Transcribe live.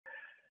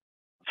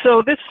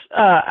So this,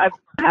 I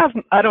have,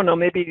 I don't know,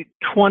 maybe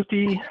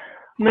 20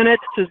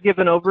 minutes to give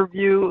an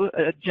overview,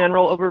 a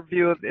general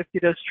overview of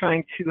IFTDSS,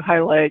 trying to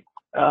highlight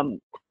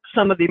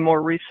some of the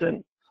more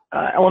recent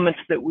elements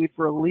that we've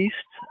released.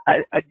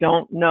 I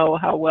don't know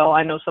how well,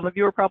 I know some of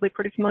you are probably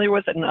pretty familiar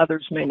with it and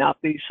others may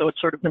not be, so it's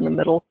sort of in the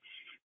middle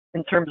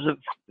in terms of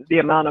the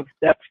amount of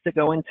depth to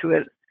go into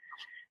it.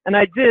 And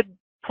I did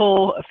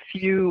pull a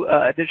few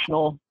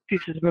additional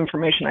pieces of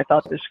information I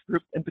thought this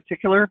group in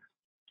particular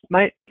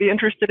might be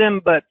interested in,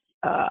 but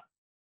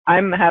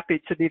I'm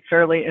happy to be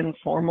fairly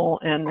informal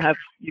and have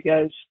you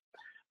guys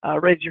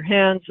raise your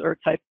hands or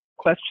type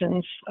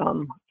questions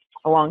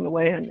along the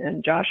way,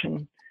 and Josh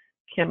and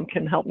Kim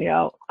can help me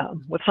out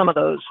with some of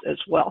those as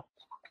well.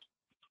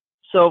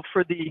 So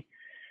for the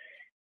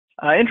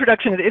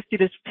introduction to the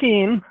IFTDSS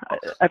team,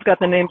 I've got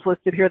the names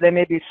listed here. They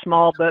may be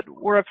small, but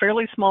we're a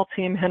fairly small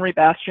team. Henry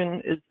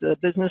Bastian is the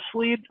business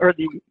lead, or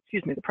the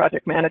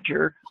project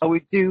manager.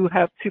 We do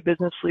have two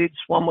business leads,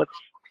 one with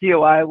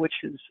DOI, which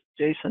is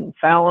Jason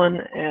Fallon,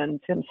 and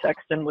Tim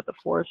Sexton with the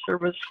Forest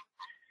Service.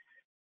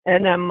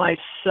 And then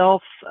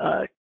myself,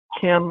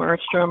 Cam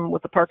Marstrom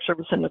with the Park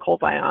Service, and Nicole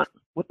Viant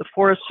with the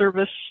Forest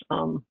Service.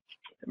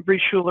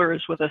 Bree Schuler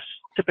is with us.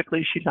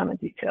 Typically, she's on a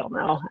detail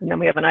now. And then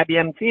we have an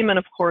IBM team, and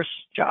of course,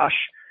 Josh,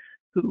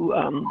 who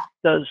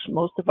does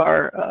most of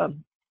our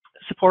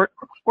support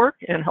work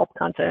and help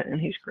content,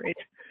 and he's great.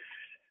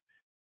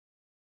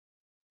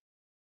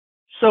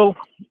 So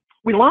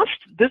we launched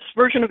this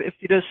version of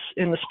IFTDSS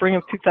in the spring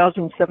of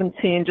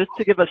 2017, just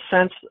to give a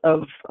sense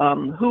of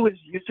who is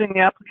using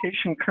the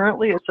application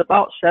currently. It's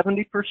about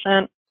 70%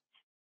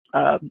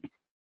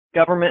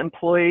 government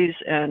employees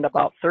and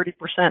about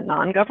 30%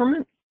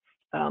 non-government.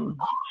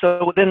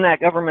 So within that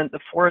government, the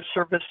Forest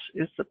Service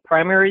is the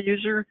primary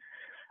user,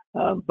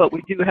 but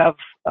we do have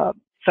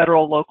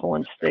federal, local,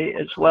 and state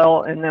as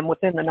well. And then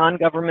within the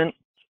non-government,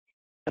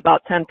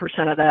 about 10%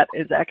 of that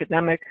is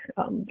academic.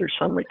 There's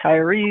some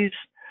retirees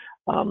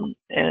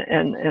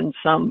and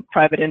some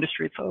private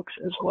industry folks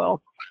as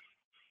well.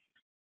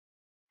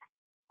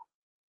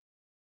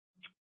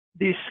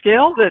 The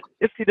scale that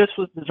IFTDSS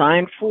was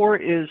designed for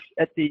is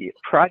at the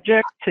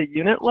project to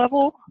unit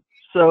level,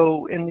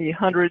 so in the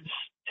hundreds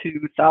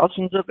to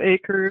thousands of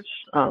acres.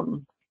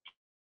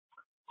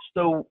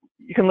 So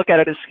you can look at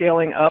it as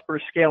scaling up or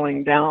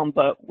scaling down,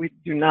 but we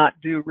do not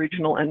do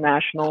regional and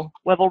national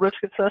level risk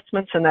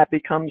assessments, and that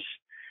becomes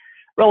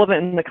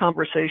relevant in the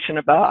conversation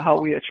about how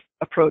we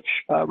approach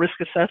risk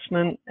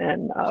assessment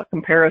and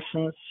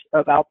comparisons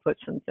of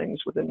outputs and things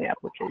within the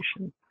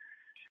application.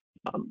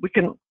 We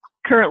can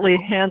currently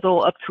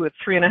handle up to a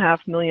 3.5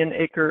 million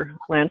acre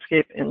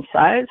landscape in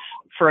size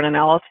for an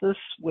analysis,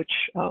 which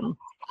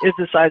is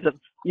the size of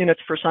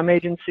units for some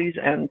agencies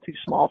and too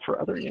small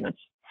for other units.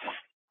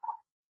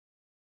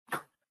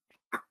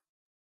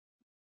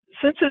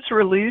 Since its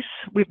release,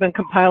 we've been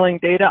compiling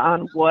data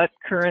on what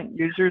current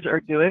users are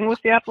doing with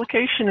the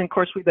application. And of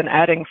course, we've been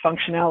adding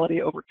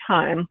functionality over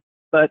time,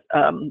 but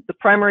the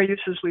primary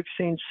uses we've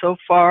seen so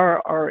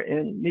far are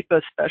in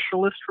NEPA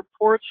specialist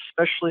reports,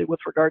 especially with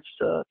regards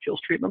to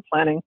fuels treatment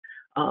planning,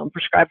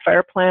 prescribed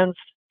fire plans,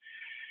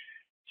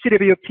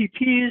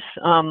 CWPPs,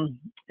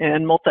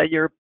 and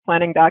multi-year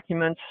planning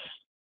documents.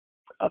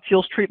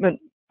 Fuels treatment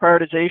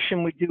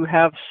prioritization, we do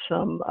have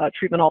some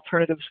treatment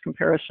alternatives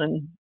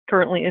comparison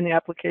currently in the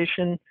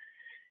application.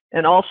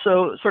 And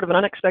also sort of an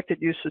unexpected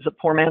use is a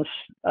poor man's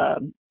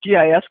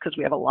GIS, because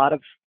we have a lot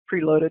of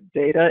preloaded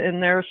data in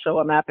there. So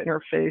a map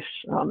interface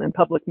in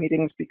public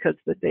meetings, because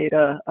the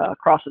data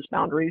crosses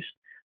boundaries.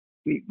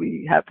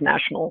 We have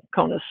national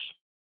CONUS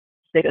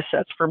data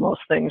sets for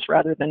most things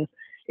rather than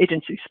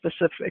agency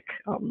specific,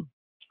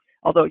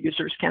 although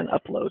users can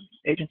upload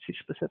agency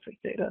specific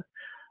data.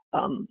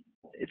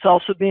 It's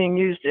also being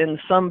used in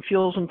some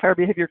fuels and fire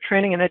behavior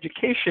training and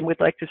education. We'd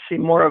like to see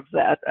more of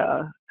that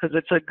because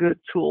it's a good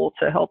tool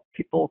to help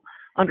people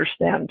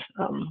understand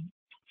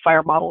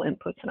fire model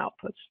inputs and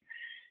outputs.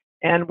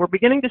 And we're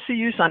beginning to see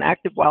use on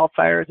active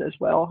wildfires as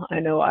well. I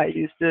know I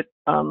used it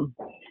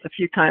a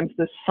few times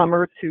this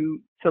summer to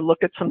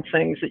look at some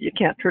things that you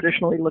can't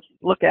traditionally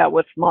look at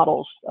with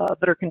models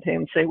that are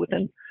contained, say,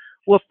 within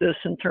WFDS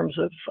in terms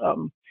of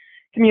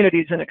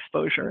communities and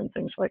exposure and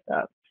things like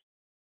that.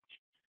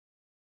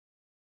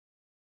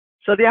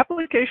 So the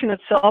application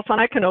itself,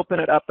 and I can open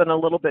it up in a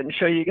little bit and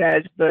show you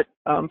guys, but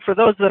for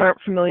those that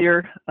aren't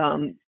familiar,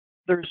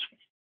 there's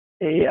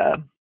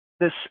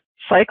this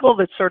cycle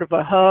that's sort of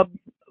a hub,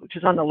 which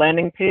is on the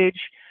landing page,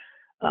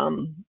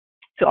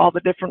 to all the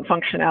different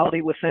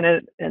functionality within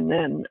it. And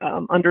then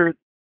under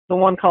the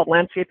one called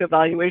landscape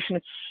evaluation,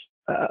 it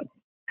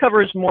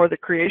covers more the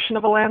creation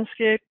of a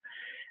landscape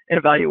and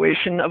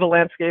evaluation of a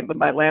landscape. And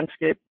by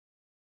landscape,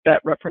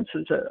 that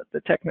references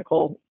the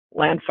technical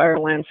land fire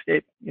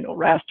landscape, you know,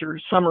 raster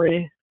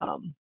summary.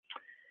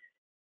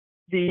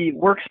 The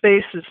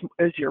workspace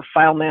is your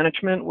file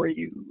management, where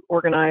you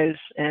organize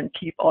and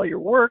keep all your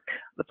work.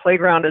 The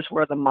playground is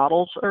where the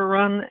models are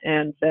run,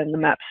 and then the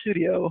map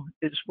studio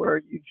is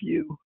where you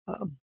view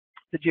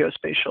the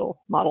geospatial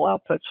model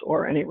outputs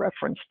or any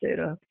reference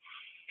data.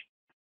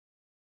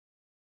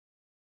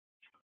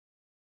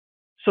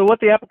 So what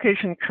the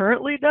application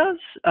currently does,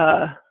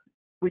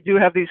 we do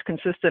have these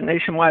consistent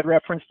nationwide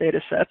reference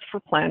data sets for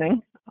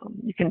planning.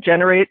 You can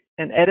generate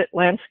and edit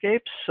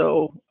landscapes,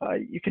 so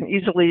you can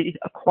easily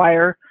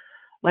acquire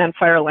land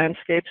fire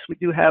landscapes. We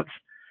do have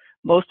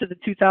most of the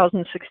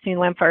 2016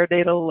 land fire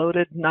data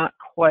loaded, not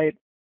quite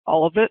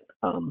all of it,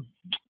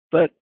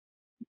 but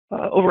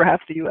over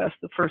half the US,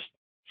 the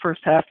first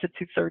half to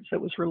 2/3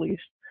 that was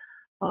released.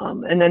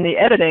 And then the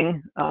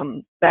editing,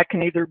 that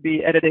can either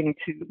be editing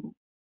to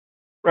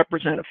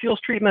represent a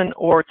fuels treatment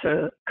or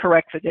to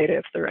correct the data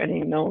if there are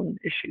any known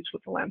issues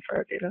with the land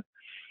fire data.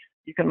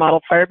 You can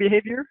model fire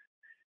behavior.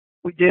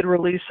 We did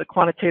release a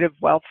quantitative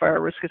wildfire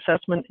risk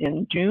assessment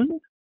in June.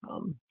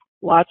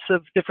 Lots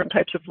of different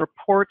types of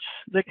reports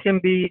that can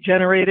be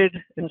generated,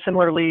 and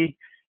similarly,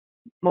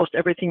 most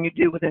everything you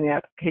do within the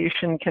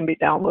application can be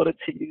downloaded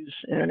to use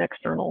in an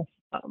external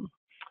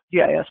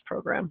GIS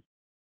program.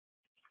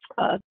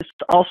 This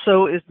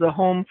also is the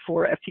home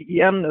for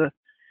FTEM, the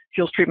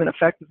Fuels Treatment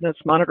Effectiveness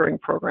Monitoring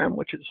Program,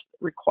 which is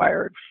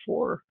required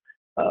for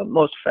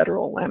most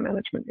federal land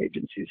management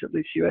agencies, at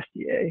least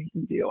USDA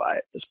and DOI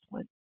at this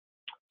point.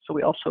 So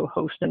we also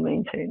host and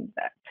maintain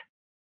that.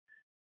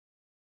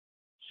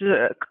 So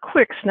a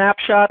quick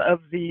snapshot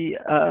of the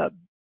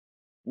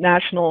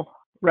national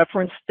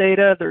reference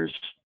data.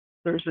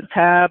 There's a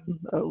tab,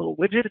 a little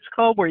widget it's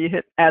called, where you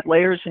hit add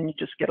layers and you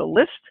just get a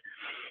list.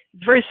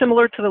 It's very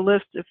similar to the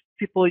list if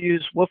people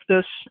use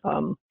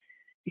WFDS.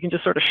 You can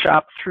just sort of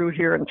shop through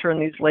here and turn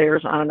these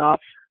layers on and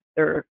off.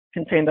 They're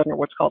contained under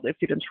what's called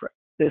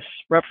IFTDSS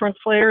reference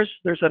layers.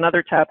 There's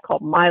another tab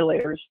called My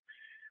Layers,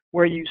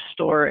 where you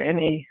store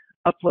any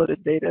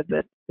uploaded data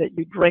that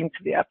you bring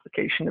to the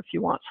application if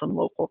you want some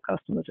local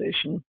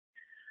customization.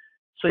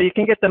 So you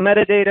can get the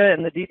metadata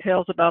and the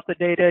details about the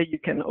data. You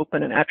can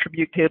open an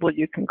attribute table.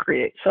 You can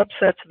create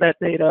subsets of that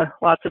data,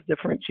 lots of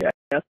different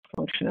GIS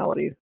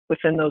functionality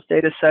within those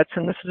data sets.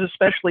 And this is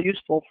especially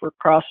useful for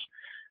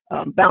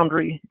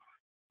cross-boundary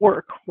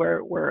work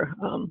where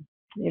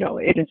you know,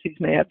 agencies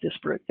may have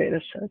disparate data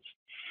sets.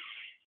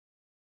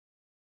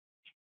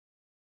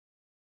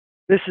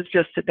 This is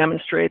just to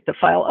demonstrate the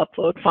file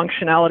upload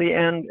functionality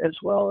and as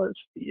well as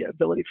the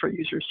ability for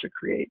users to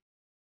create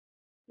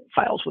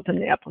files within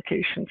the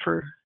application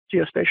for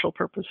geospatial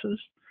purposes.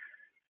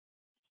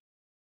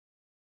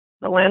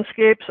 The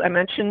landscapes I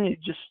mentioned, you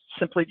just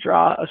simply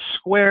draw a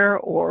square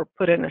or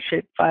put in a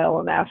shapefile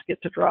and ask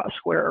it to draw a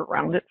square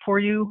around it for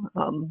you.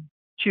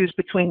 Choose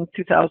between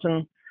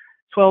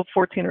 2012,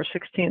 14, or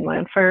 16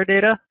 land fire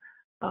data.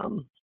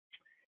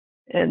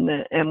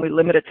 And we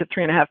limit it to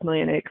 3.5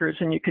 million acres,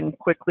 and you can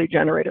quickly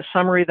generate a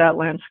summary of that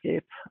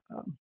landscape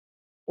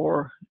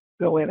or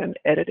go in and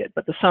edit it.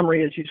 But the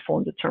summary is useful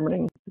in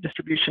determining the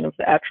distribution of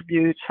the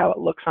attributes, how it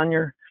looks on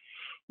your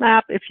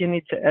map if you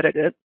need to edit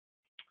it.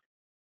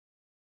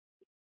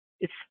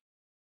 If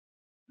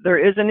there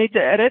is a need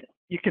to edit,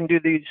 you can do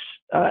these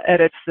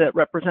edits that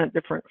represent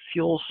different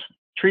fuels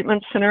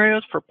treatment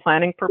scenarios for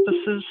planning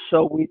purposes.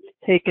 So we've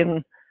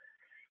taken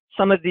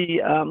some of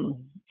the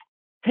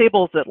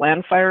tables that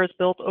Landfire has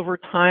built over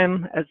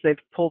time as they've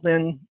pulled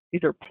in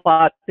either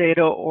plot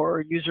data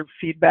or user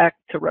feedback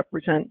to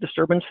represent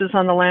disturbances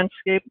on the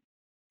landscape,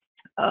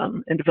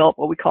 and develop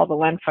what we call the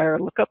Landfire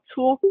lookup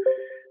tool,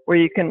 where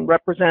you can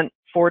represent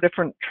 4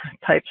 different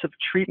types of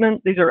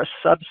treatment. These are a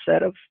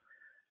subset of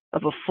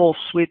a full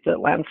suite that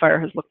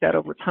Landfire has looked at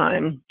over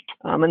time.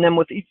 And then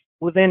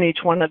within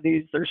each one of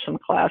these, there's some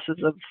classes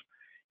of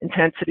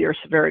intensity or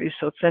severity.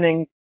 So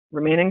thinning,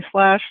 remaining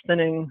slash,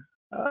 thinning,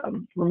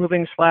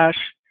 removing slash,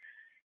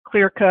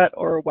 clear cut,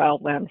 or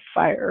wildland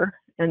fire.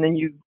 And then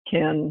you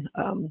can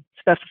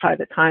specify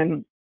the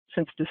time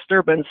since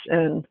disturbance.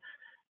 And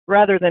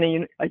rather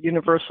than a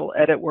universal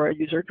edit where a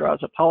user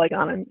draws a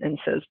polygon and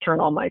says, turn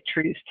all my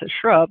trees to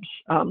shrubs,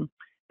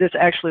 this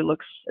actually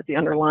looks at the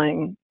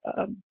underlying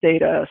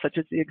data, such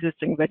as the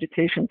existing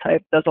vegetation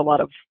type, does a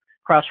lot of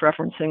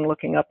cross-referencing,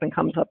 looking up, and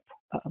comes up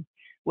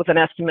with an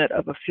estimate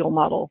of a fuel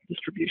model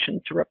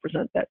distribution to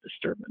represent that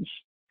disturbance.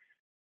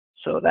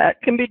 So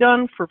that can be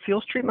done for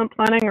fuels treatment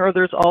planning, or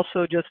there's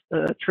also just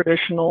a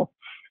traditional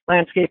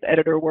landscape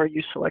editor where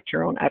you select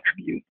your own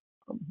attribute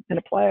and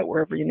apply it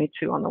wherever you need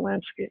to on the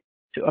landscape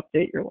to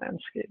update your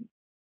landscape.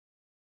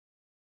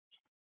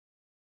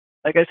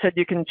 Like I said,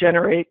 you can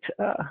generate,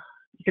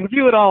 you can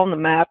view it all on the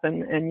map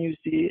and use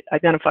the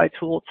identify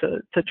tool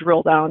to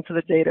drill down to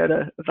the data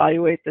to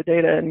evaluate the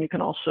data. And you can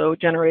also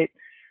generate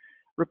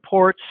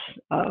reports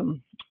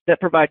that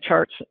provide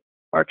charts,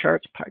 bar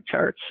charts, pie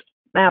charts,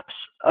 maps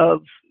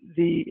of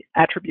the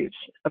attributes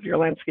of your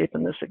landscape.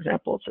 In this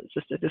example, it's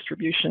just a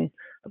distribution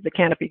of the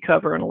canopy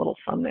cover and a little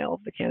thumbnail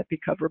of the canopy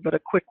cover, but a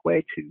quick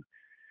way to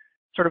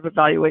sort of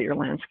evaluate your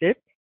landscape.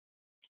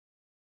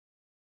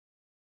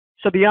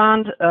 So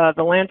beyond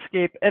the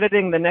landscape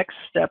editing, the next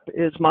step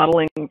is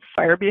modeling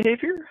fire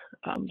behavior.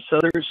 So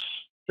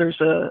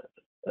there's a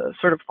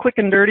sort of quick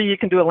and dirty, you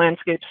can do a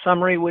landscape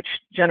summary, which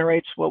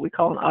generates what we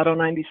call an auto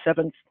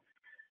 97th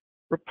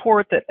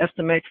report that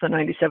estimates the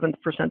 97th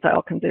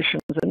percentile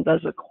conditions and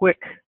does a quick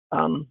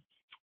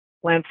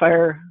land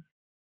fire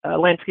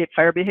landscape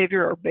fire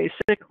behavior or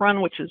basic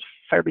run, which is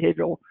fire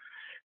behavioral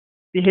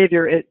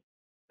behavior at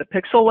the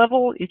pixel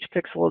level. Each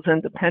pixel is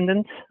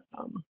independent.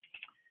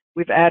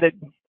 We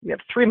have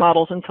 3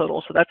 models in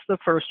total, so that's the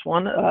first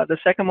one. The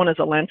second one is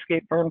a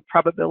landscape burn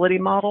probability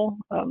model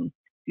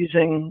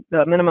using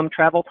the minimum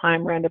travel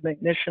time random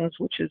ignitions,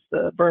 which is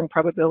the burn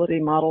probability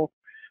model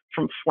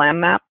from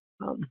FlamMap.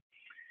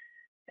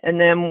 And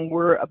then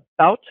we're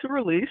about to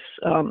release,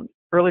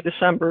 early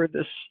December,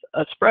 this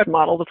spread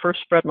model, the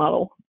first spread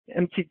model,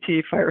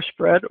 MTT fire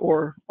spread,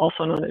 or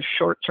also known as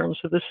short term.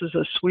 So this is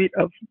a suite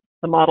of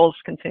the models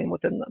contained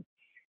within the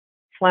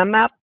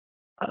FlamMap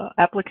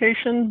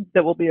application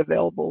that will be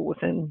available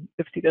within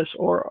IFTDSS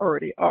or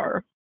already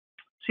are.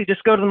 So you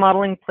just go to the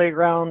modeling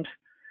playground,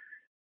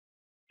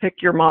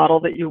 pick your model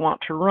that you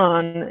want to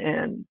run,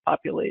 and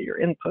populate your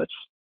inputs.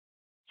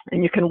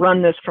 And you can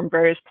run this from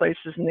various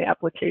places in the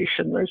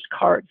application. There's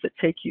cards that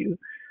take you,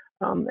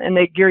 and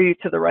they gear you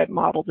to the right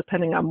model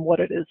depending on what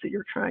it is that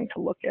you're trying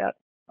to look at,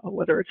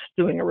 whether it's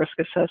doing a risk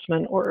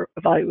assessment or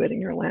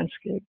evaluating your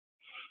landscape.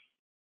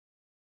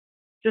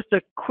 Just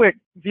a quick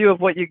view of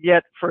what you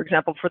get, for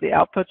example, for the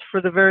outputs for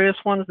the various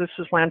ones. This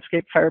is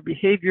landscape fire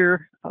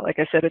behavior. Like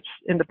I said, it's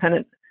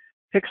independent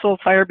pixel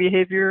fire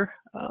behavior.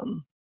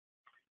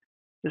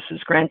 This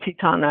is Grand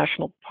Teton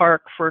National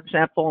Park, for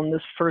example, and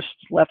this first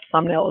left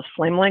thumbnail is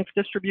flame length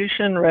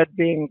distribution, red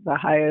being the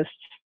highest,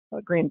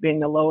 green being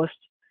the lowest.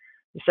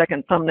 The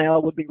second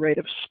thumbnail would be rate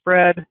of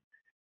spread,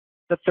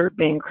 the third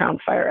being crown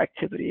fire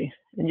activity.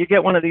 And you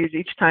get one of these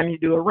each time you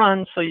do a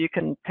run, so you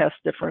can test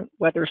different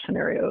weather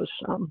scenarios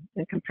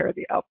and compare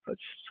the outputs.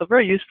 So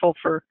very useful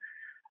for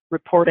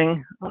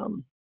reporting,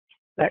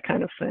 that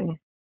kind of thing.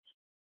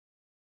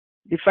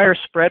 The fire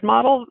spread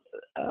model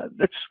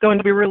that's going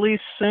to be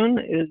released soon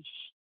is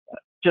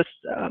just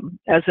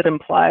as it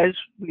implies,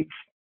 we've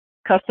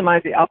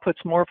customized the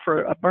outputs more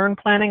for a burn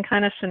planning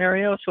kind of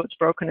scenario, so it's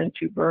broken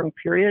into burn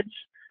periods.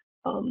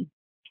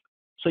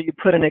 So you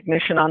put an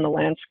ignition on the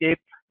landscape,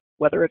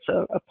 whether it's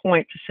a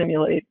point to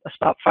simulate a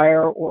spot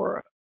fire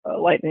or a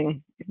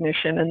lightning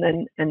ignition,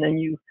 and then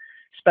you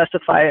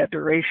specify a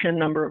duration,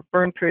 number of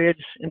burn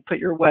periods, and put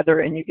your weather,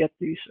 and you get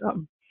these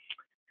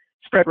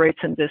spread rates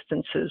and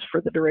distances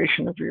for the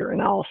duration of your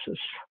analysis.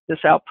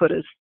 This output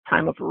is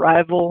time of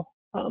arrival.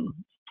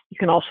 You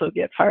can also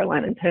get fire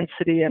line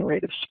intensity and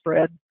rate of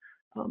spread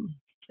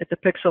at the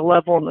pixel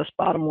level, and this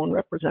bottom one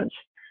represents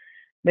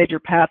major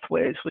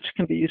pathways, which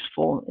can be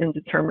useful in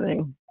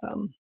determining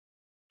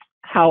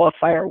how a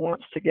fire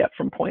wants to get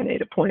from point A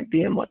to point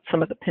B and what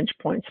some of the pinch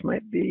points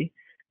might be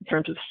in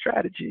terms of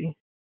strategy.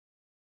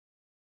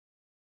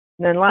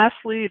 And then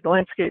lastly, the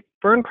landscape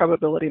burn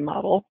probability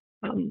model.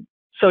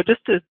 So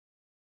just to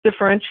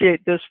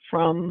differentiate this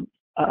from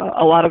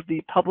a lot of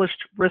the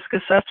published risk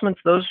assessments,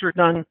 those are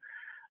done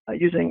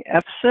using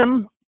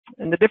FSIM.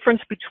 And the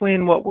difference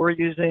between what we're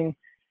using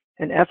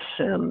and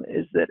FSIM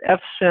is that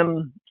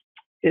FSIM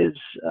is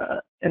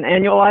an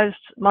annualized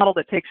model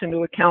that takes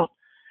into account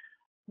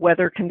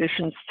weather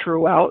conditions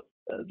throughout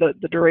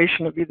the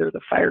duration of either the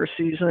fire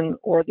season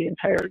or the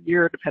entire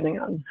year, depending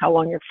on how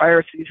long your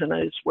fire season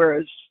is.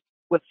 Whereas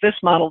with this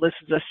model, this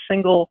is a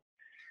single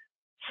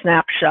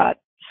snapshot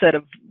set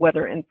of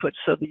weather inputs.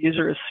 So the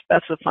user is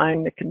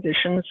specifying the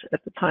conditions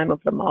at the time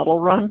of the model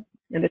run,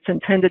 and it's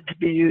intended to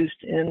be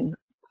used in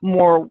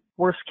more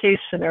worst case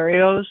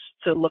scenarios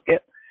to look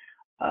at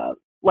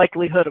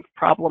likelihood of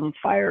problem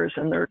fires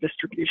and their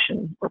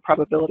distribution or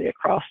probability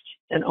across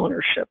an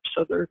ownership.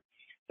 So they're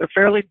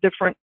fairly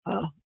different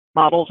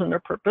models in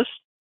their purpose.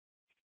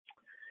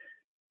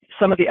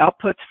 Some of the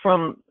outputs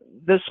from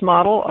this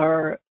model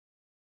are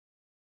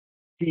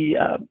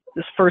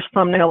this first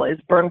thumbnail is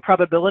burn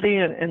probability,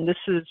 and this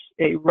is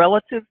a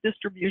relative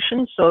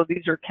distribution. So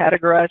these are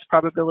categorized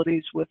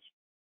probabilities with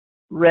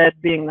red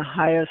being the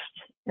highest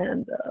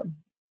and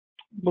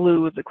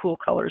blue, the cool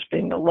colors,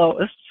 being the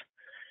lowest.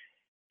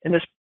 And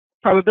this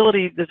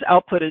probability, this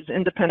output is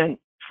independent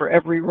for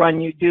every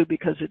run you do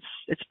because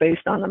it's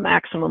based on the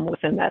maximum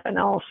within that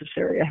analysis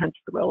area, hence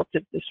the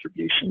relative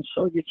distribution.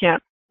 So you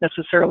can't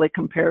necessarily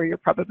compare your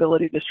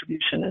probability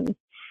distribution in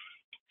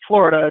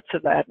Florida to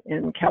that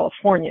in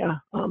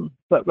California,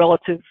 but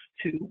relative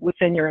to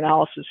within your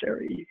analysis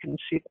area, you can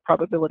see the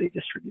probability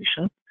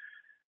distribution.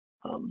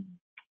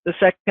 The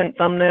second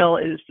thumbnail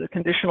is the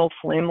conditional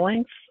flame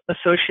length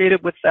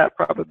associated with that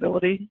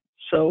probability.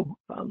 So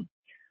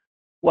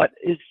what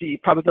is the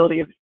probability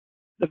of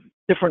the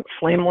different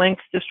flame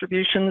length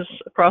distributions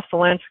across the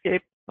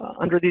landscape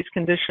under these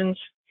conditions?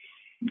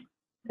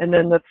 And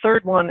then the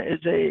third one is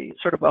a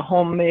sort of a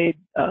homemade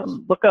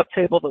lookup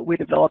table that we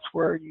developed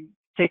where you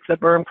take the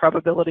burn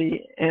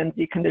probability and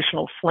the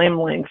conditional flame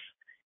length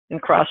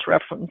and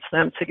cross-reference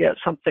them to get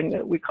something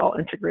that we call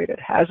integrated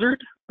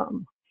hazard.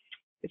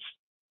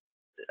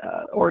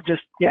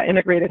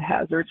 Integrated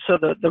hazard. So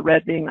the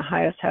red being the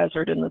highest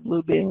hazard and the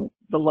blue being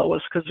the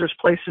lowest, because there's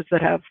places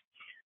that have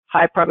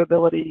high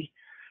probability,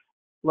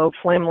 low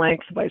flame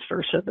length, vice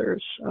versa.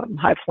 There's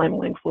high flame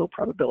length, low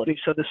probability.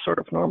 So this sort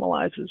of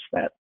normalizes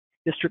that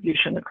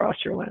distribution across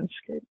your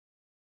landscape.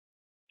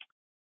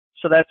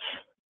 So that's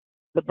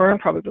the burn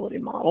probability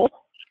model.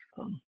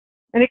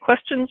 Any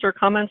questions or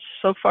comments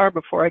so far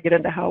before I get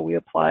into how we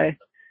apply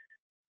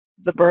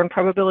the burn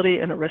probability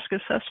in a risk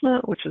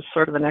assessment, which is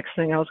sort of the next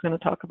thing I was going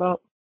to talk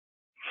about?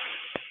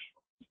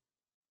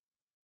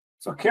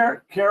 So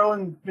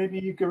Carolyn, maybe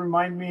you could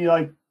remind me,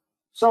 like,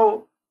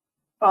 so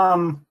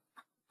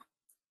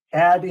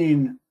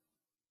adding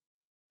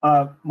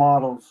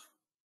models,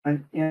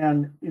 and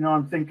you know,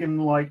 I'm thinking,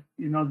 like,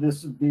 you know,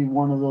 this would be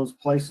one of those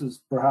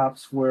places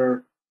perhaps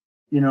where,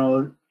 you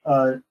know,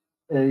 a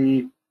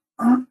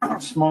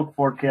smoke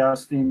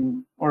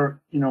forecasting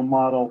or, you know,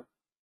 model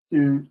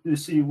to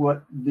see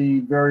what the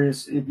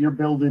various, if you're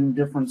building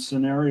different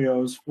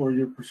scenarios for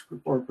your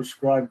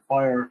prescribed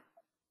fire,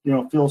 you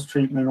know, Phil's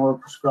treatment or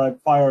prescribed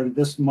fire,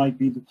 this might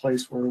be the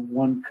place where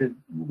one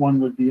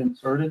would be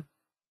inserted.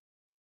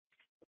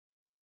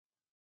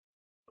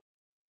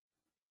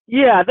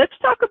 Yeah, let's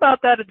talk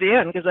about that at the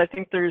end, because I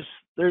think there's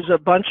a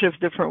bunch of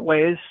different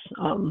ways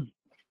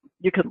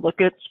you could look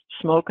at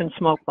smoke and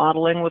smoke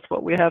modeling with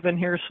what we have in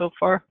here so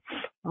far.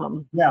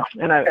 Yeah,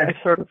 and I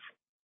sort of,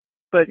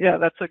 but yeah,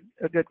 that's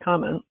a good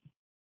comment.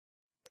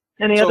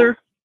 Any other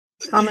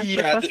comments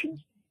or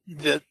questions?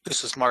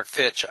 This is Mark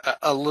Fitch.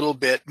 A little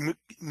bit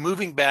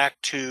moving back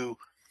to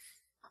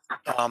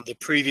the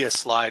previous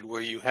slide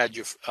where you had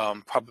your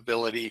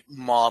probability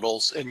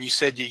models, and you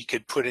said you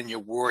could put in your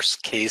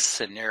worst case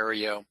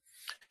scenario.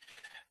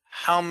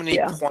 How many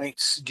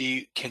points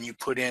can you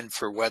put in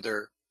for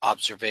weather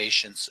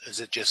observations? Is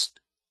it just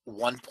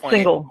 1 point?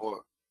 Single.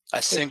 Or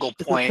a single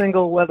point? It's a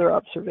single weather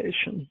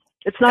observation.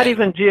 It's not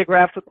even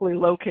geographically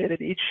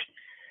located. Each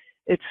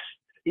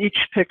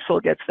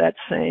pixel gets that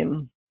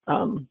same.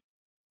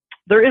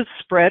 There is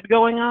spread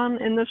going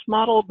on in this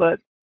model, but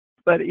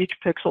each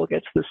pixel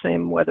gets the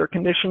same weather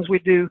conditions.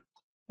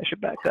 I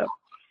should back up.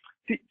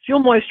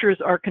 Fuel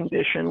moistures are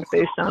conditioned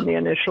based on the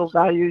initial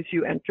values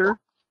you enter.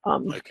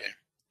 Okay.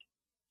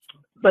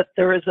 But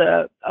there is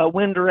a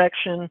wind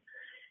direction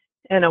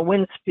and a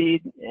wind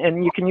speed,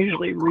 and you can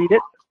usually read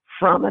it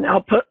from an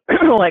output.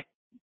 Like,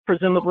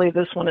 presumably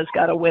this one has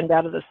got a wind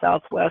out of the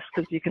southwest,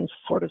 because you can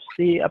sort of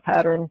see a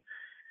pattern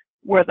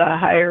where the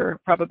higher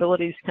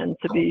probabilities tend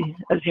to be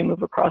as you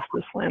move across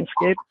this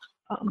landscape.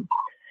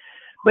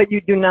 But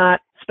you do not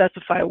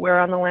specify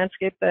where on the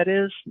landscape that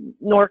is,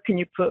 nor can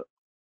you put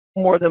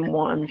more than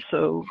one.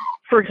 So,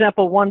 for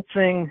example, one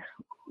thing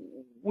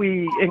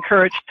we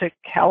encourage to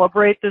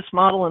calibrate this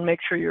model and make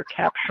sure you're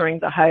capturing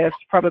the highest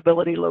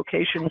probability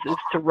locations is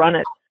to run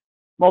it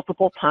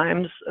multiple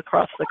times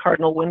across the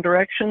cardinal wind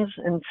directions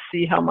and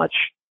see how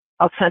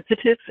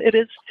sensitive it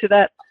is to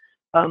that,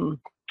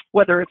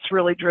 whether it's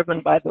really driven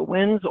by the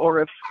winds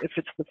or if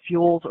it's the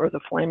fuels or the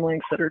flame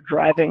lengths that are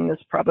driving this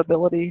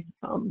probability.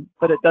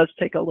 But it does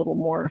take a little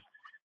more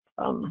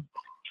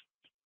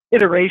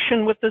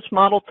iteration with this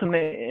model to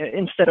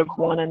instead of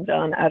one and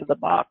done out of the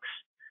box,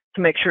 to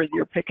make sure that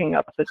you're picking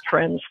up the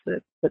trends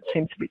that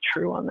seem to be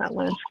true on that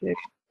landscape.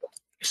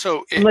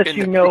 So unless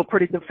you know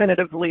pretty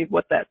definitively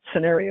what that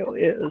scenario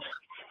is.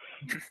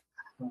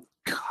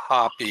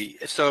 Copy.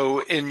 So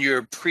in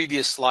your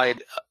previous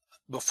slide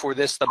before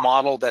this, the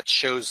model that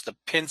shows the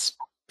pinch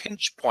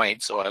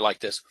point, so I like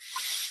this,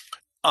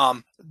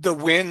 the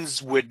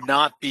winds would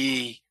not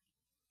be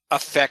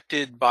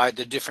affected by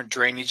the different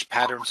drainage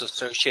patterns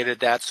associated with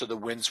that, so the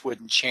winds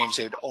wouldn't change.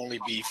 They'd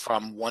only be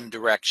from one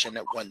direction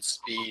at one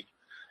speed,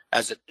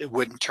 as it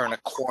wouldn't turn a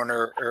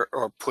corner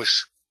or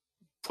push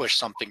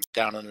something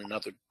down in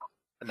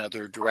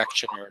another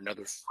direction or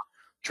another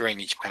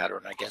drainage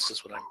pattern, I guess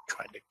is what I'm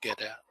trying to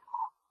get at.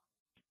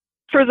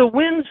 For the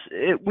winds,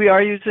 we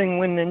are using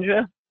Wind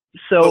Ninja,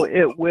 so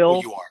it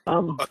will. You are.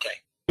 Okay.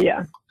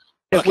 Yeah,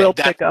 it will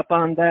pick up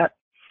on that.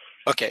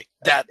 Okay,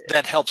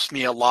 that helps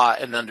me a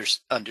lot in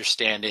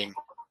understanding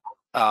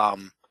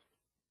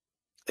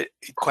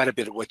quite a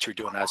bit of what you're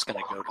doing. I was going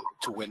to go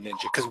to Wind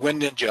Ninja, because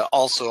Wind Ninja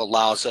also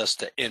allows us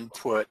to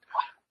input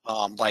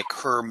like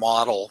her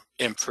model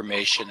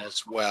information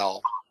as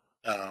well.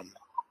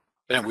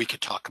 And we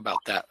could talk about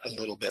that a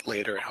little bit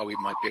later, how we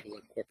might be able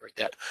to incorporate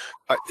that.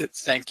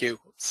 Thank you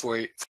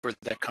for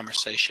that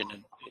conversation,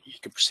 and you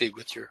can proceed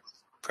with your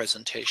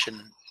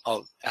presentation.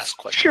 I'll ask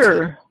questions.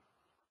 Sure.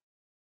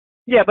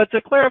 Yeah, but to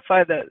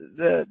clarify that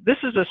this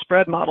is a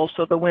spread model,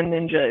 so the Wind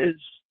Ninja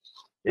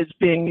is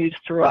being used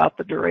throughout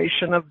the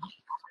duration of.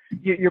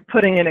 You're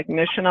putting in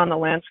ignition on the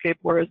landscape,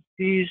 whereas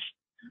these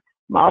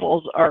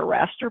models are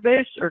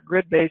raster-based or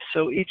grid-based,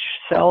 so each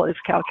cell is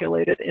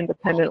calculated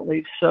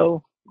independently.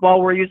 So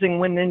while we're using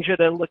Wind Ninja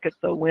to look at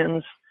the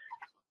winds,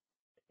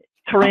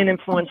 terrain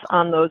influence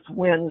on those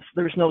winds,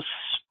 there's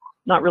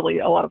not really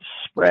a lot of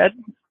spread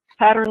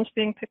patterns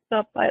being picked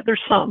up by it.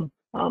 There's some,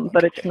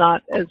 but it's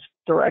not as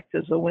direct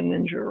as a Wind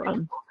Ninja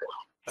run.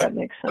 If that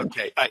makes sense.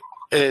 Okay,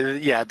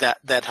 yeah,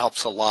 that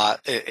helps a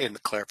lot in the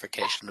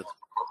clarification of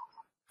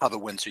how the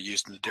winds are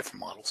used in the different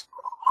models.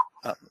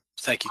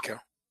 Thank you,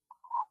 Carol.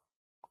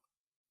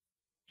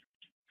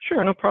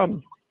 Sure, no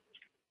problem.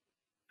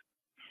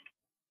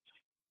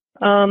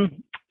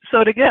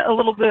 So to get a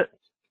little bit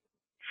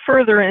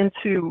further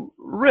into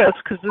risk,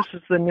 because this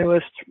is the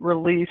newest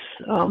release,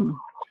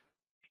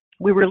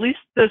 we released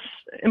this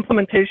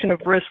implementation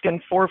of risk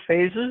in 4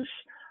 phases,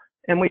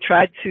 and we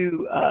tried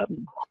to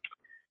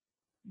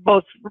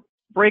both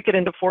break it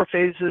into 4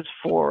 phases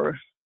for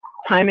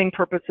timing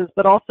purposes,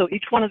 but also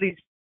each one of these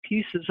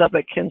pieces of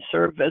it can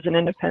serve as an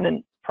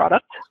independent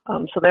product.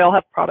 So they all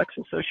have products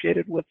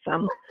associated with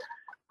them.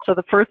 So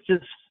the first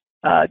is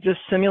just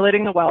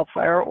simulating the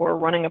wildfire or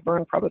running a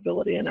burn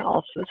probability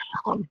analysis.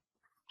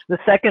 The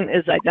second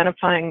is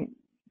identifying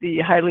the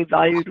highly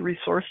valued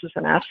resources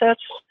and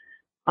assets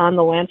on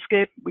the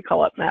landscape. We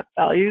call it map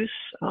values,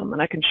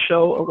 and I can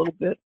show a little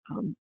bit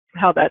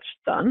how that's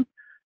done.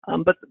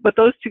 But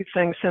those 2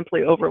 things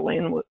simply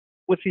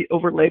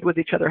overlaid with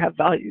each other have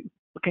value,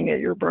 looking at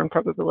your burn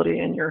probability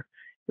and your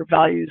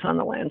values on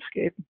the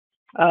landscape.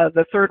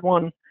 The third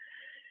one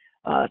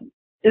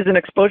is an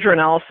exposure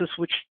analysis,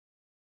 which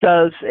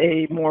does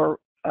a more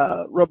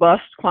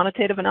robust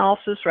quantitative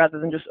analysis rather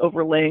than just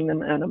overlaying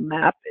them in a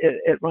map.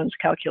 It runs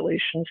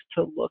calculations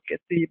to look at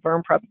the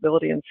burn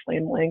probability and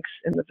flame lengths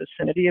in the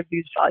vicinity of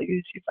these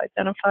values you've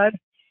identified.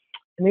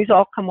 And these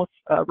all come with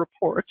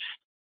reports.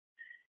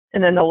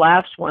 And then the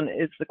last one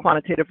is the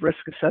quantitative risk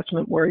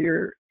assessment, where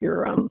you're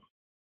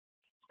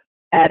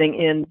adding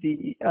in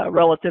the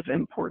relative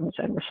importance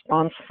and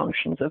response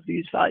functions of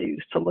these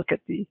values to look at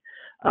the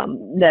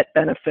net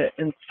benefit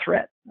and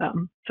threat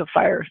of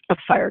fire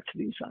to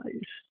these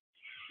values.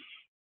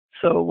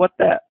 So what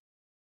that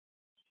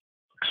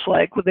looks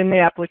like within the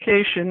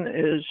application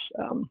is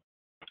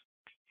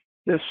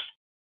this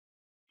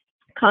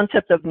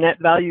concept of net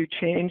value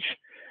change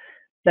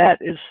that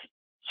is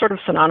sort of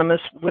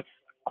synonymous with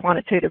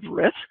quantitative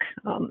risk,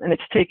 and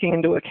it's taking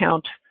into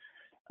account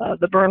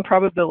the burn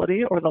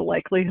probability or the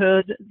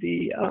likelihood,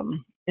 the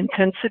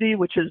intensity,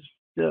 which is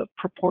the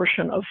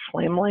proportion of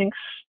flame lengths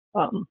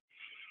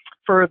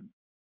for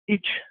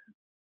each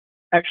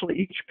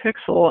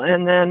pixel,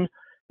 and then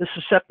the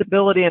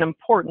susceptibility and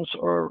importance,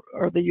 or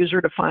the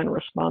user-defined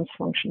response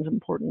functions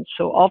importance.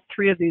 So all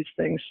 3 of these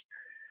things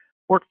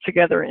work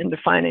together in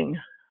defining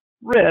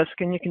risk,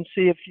 and you can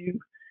see if you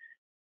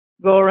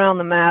go around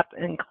the map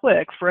and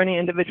click for any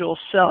individual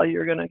cell,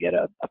 you're going to get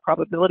a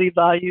probability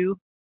value,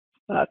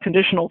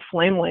 conditional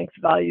flame length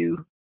value,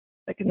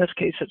 like in this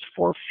case it's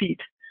 4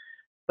 feet,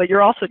 but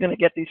you're also going to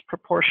get these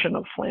proportion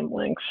of flame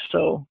lengths.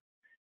 So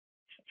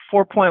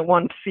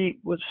 4.1 feet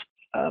was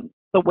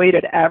the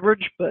weighted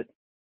average, but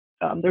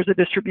there's a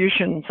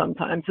distribution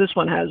sometimes. This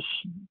one has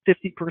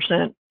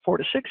 50% 4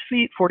 to 6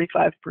 feet,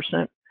 45%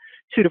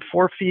 2 to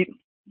 4 feet,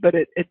 but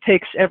it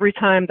takes every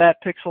time that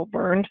pixel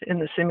burned in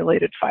the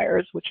simulated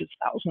fires, which is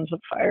thousands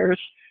of fires,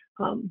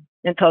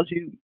 and tells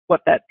you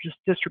what that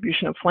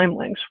distribution of flame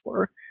lengths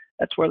were.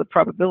 That's where the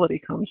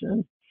probability comes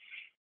in.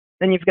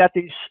 Then you've got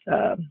these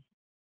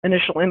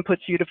initial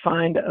inputs you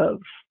defined of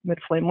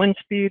mid-flame wind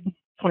speed,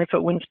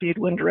 20-foot wind speed,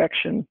 wind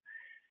direction,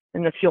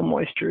 and the fuel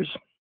moistures,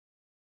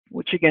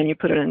 which again, you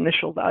put an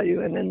initial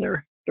value, and then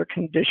they're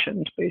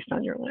conditioned based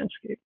on your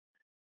landscape.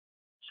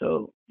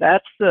 So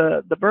that's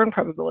the burn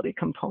probability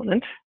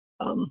component.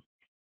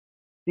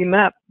 The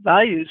map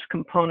values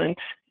component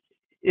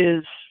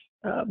is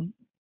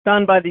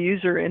done by the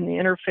user in the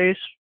interface,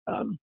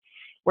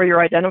 where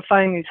you're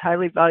identifying these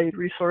highly valued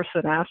resources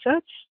and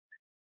assets.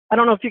 I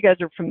don't know if you guys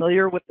are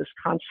familiar with this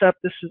concept.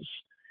 This is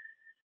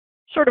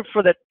sort of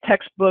for the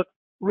textbook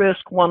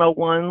Risk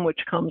 101, which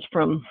comes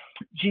from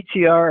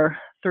GTR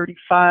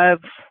 35,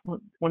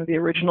 one of the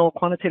original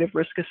quantitative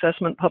risk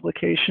assessment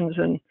publications,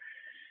 and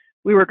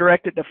we were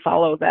directed to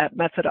follow that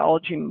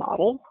methodology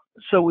model.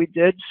 So we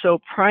did. So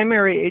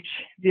primary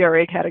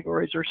HVRA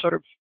categories are sort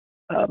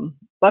of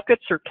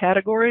buckets or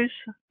categories.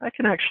 I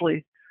can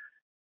actually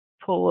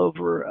pull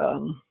over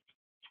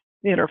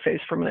the interface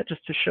for a minute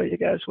just to show you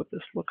guys what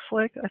this looks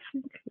like. I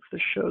think if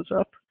this shows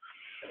up,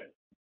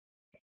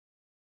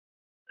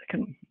 I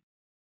can.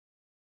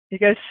 You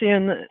guys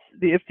seeing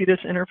the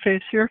IFTDSS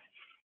interface here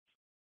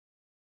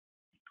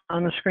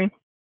on the screen?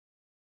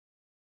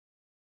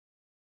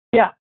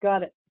 Yeah,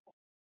 got it.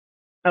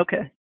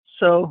 Okay,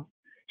 so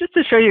just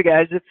to show you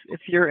guys, if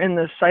you're in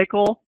the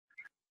cycle,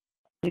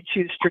 you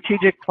choose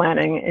strategic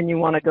planning and you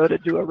want to go to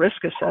do a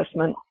risk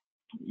assessment,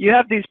 you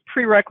have these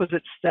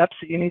prerequisite steps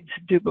that you need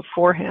to do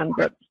beforehand,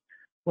 but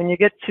when you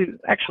get to,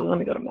 actually, let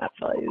me go to map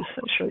values,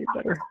 I'll show you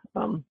better.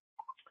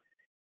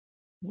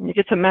 When you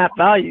get to map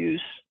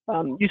values,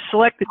 you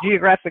select the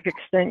geographic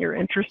extent you're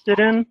interested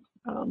in.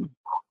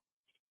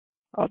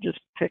 I'll just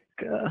pick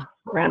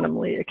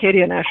randomly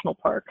Acadia National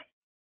Park.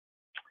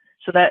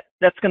 So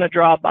that's going to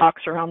draw a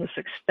box around this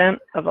extent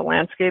of a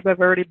landscape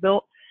I've already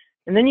built.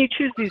 And then you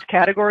choose these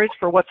categories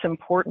for what's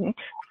important.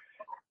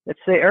 Let's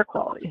say air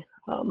quality.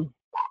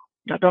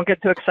 Now don't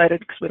get too excited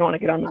because we don't want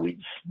to get on the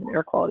weeds in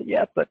air quality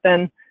yet, but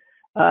then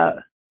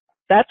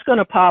that's going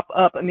to pop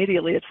up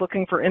immediately. It's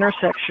looking for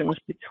intersections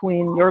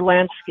between your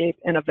landscape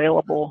and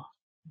available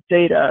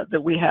data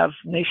that we have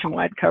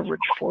nationwide coverage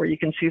for. You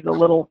can see the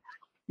little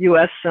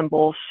US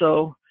symbol.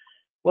 So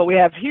what we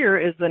have here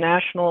is the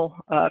national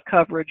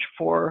coverage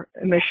for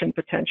emission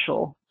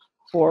potential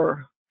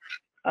for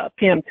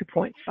PM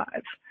 2.5.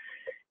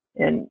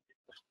 And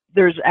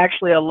there's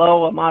actually a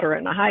low, a moderate,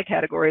 and a high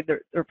category.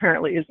 There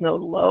apparently is no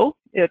low.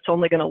 It's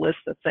only going to list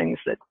the things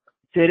that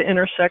did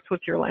intersect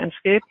with your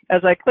landscape.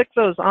 As I click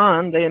those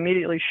on, they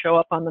immediately show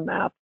up on the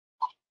map,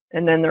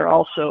 and then they're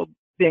also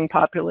being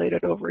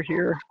populated over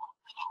here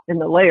in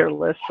the layer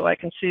list, so I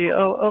can see,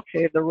 oh,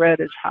 okay, the red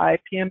is high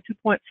PM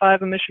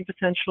 2.5 emission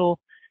potential,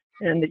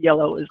 and the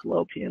yellow is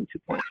low PM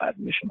 2.5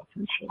 emission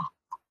potential.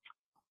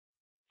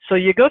 So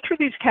you go through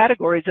these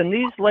categories, and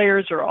these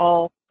layers are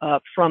all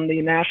from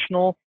the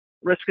National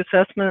Risk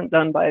Assessment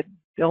done by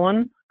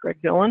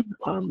Greg Dillon,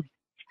 and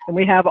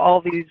we have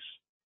all these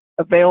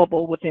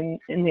available in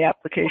the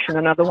application.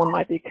 Another one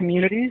might be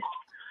communities.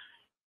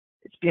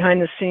 It's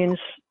behind the scenes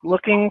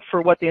looking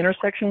for what the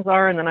intersections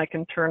are, and then I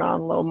can turn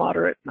on low,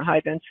 moderate, and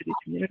high density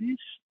communities.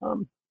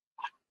 And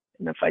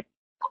if I,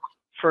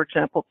 for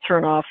example,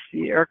 turn off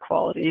the air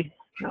quality,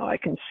 now I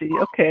can see,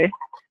 okay,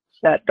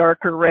 that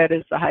darker red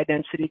is the high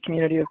density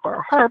community of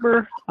Bar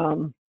Harbor.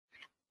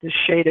 The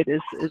shaded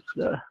is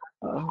the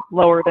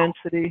lower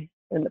density,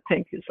 and the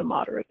pink is the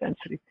moderate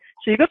density.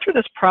 So you go through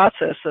this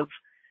process of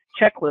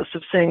checklist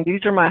of saying,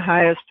 these are my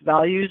highest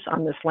values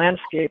on this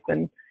landscape,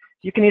 and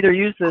you can either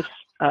use this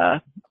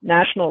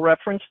national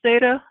reference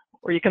data,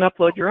 or you can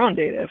upload your own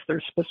data if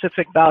there's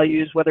specific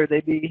values, whether they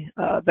be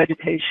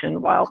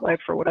vegetation, wildlife,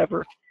 or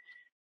whatever.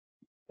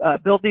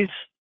 Build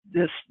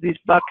these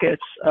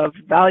buckets of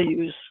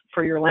values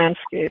for your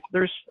landscape.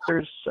 There's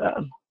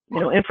you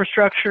know,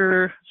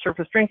 infrastructure,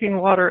 surface drinking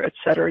water,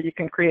 etc. You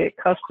can create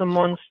custom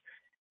ones,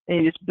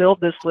 and you just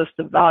build this list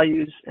of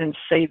values and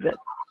save it,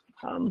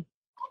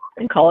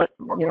 and call it,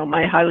 you know,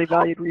 my highly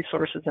valued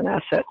resources and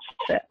assets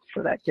set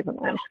for that given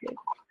landscape.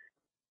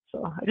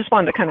 So I just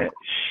wanted to kind of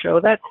show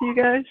that to you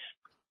guys,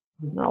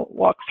 and I'll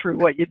walk through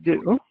what you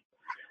do.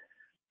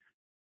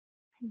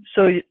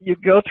 So you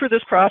go through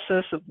this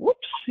process of,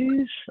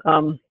 whoopsies,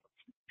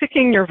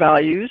 picking your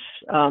values.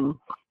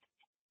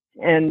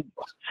 And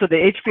so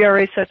the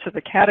HVRA sets are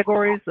the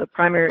categories, the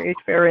primary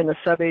HVRA and the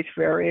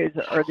sub-HVRAs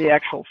are the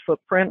actual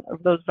footprint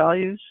of those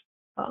values.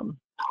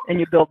 And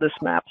you build this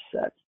map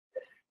set.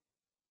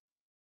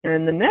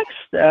 And the next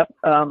step,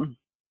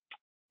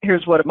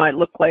 here's what it might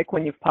look like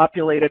when you've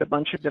populated a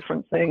bunch of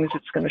different things.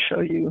 It's going to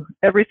show you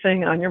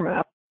everything on your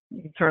map.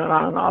 You can turn it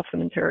on and off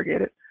and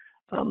interrogate it.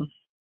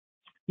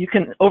 You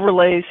can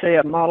overlay, say,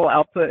 a model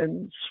output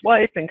and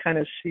swipe and kind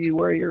of see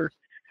where your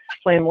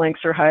flame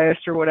lengths are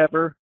highest or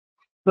whatever.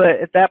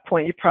 But at that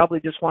point, you probably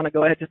just want to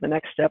go ahead to the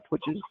next step,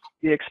 which is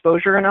the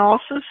exposure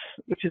analysis,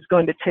 which is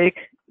going to take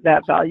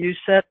that value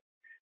set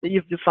that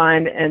you've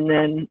defined and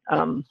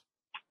then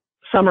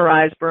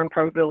summarize burn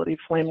probability,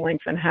 flame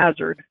length, and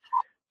hazard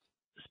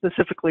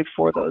specifically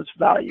for those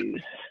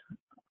values.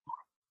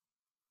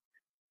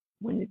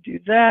 When you do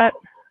that,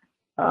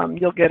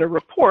 you'll get a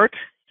report.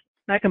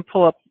 I can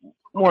pull up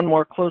one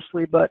more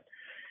closely, but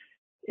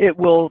it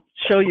will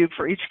show you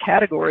for each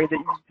category that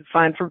you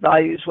define for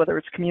values, whether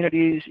it's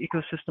communities,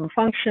 ecosystem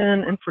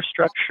function,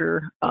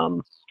 infrastructure,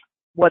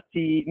 what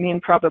the mean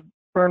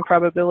burn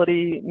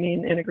probability,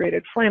 mean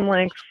integrated flame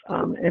length,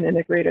 and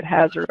integrated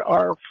hazard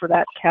are for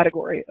that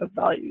category of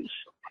values.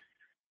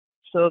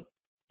 So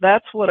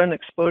that's what an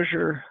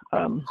exposure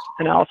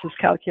analysis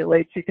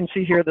calculates. You can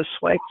see here the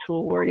swipe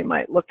tool where you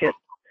might look at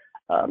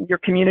your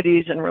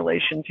communities in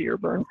relation to your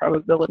burn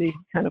probability,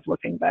 kind of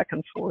looking back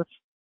and forth.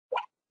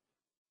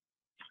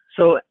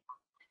 So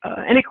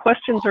any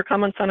questions or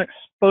comments on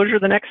exposure?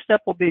 The next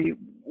step will be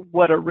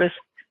what a risk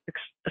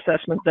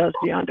assessment does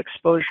beyond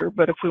exposure,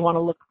 but if we want to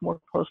look more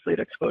closely at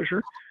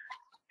exposure,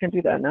 we can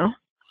do that now.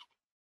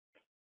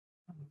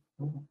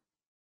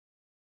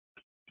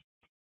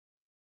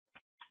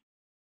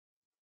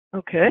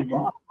 Okay.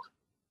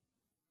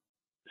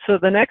 So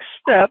the next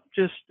step,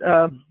 just,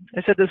 I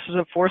said this is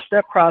a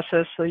 4-step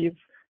process. So you've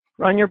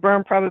run your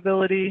burn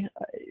probability,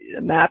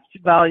 mapped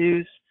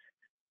values,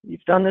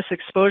 you've done this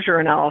exposure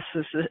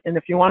analysis, and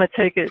if you want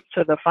to take it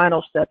to the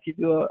final step, you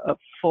do a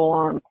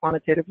full-on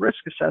quantitative risk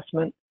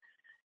assessment.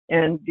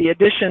 And the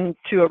addition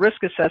to a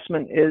risk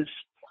assessment is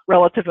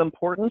relative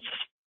importance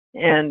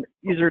and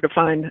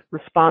user-defined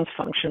response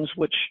functions,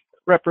 which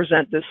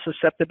represent this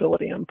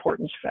susceptibility and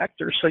importance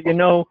factor. So you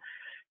know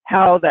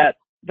how that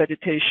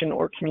vegetation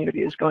or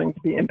community is going to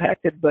be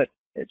impacted, but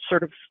it's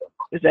sort of,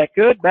 is that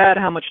good, bad,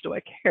 how much do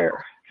I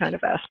care kind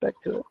of aspect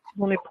to it.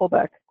 Let me pull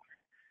back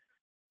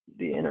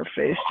the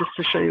interface just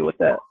to show you what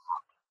that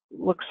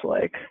looks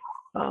like.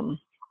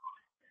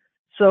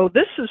 So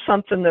this is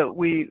something that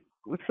we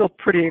feel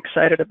pretty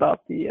excited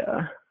about. The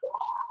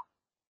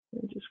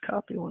let me just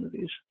copy one of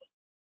these.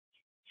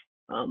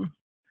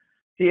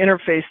 The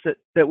interface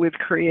that we've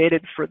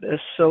created for this.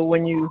 So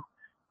when you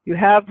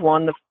have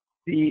one,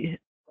 the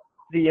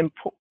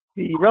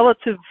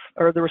relative,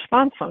 or the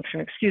response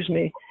function, excuse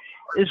me,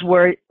 is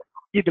where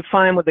you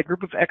define with a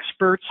group of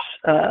experts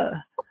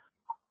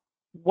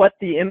what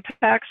the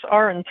impacts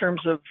are in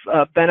terms of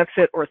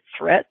benefit or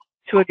threat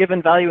to a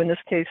given value. In this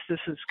case, this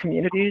is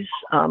communities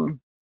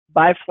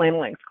by flame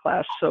length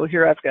class. So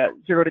here I've got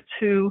 0 to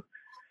 2,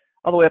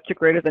 all the way up to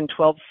greater than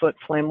 12-foot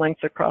flame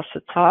length across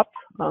the top.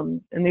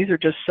 And these are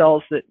just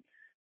cells that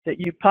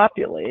you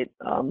populate.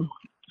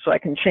 So I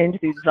can change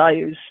these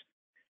values.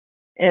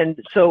 And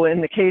so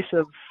in the case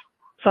of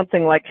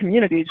something like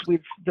communities, we've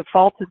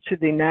defaulted to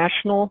the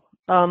national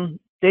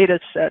data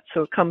set.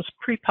 So it comes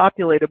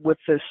pre-populated with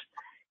this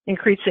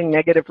increasing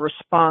negative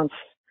response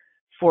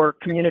for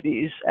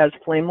communities as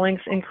flame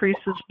length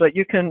increases, but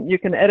you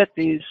can edit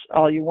these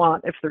all you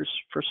want if there's,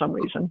 for some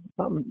reason,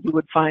 you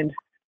would find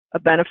a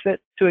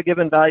benefit to a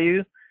given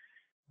value.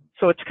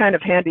 So it's kind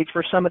of handy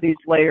for some of these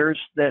layers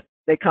that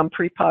they come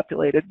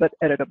pre-populated but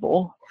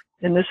editable.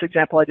 In this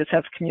example, I just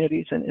have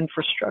communities and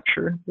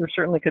infrastructure. There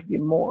certainly could be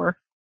more.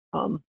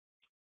 And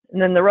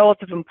then the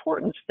relative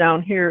importance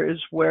down here is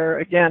where,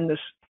 again,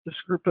 this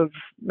group of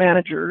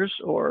managers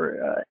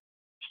or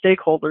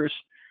stakeholders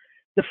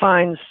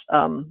defines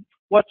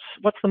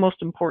what's the most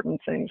important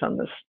things on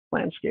this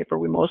landscape. Are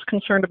we most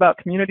concerned about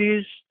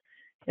communities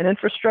and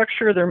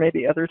infrastructure? There may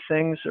be other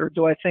things, or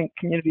do I think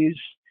communities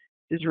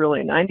is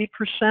really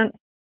 90%?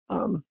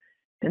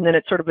 And then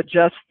it sort of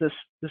adjusts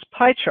this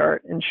pie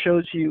chart and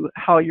shows you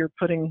how you're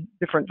putting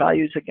different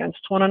values against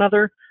one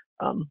another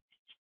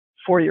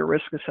for your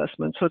risk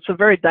assessment. So it's a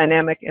very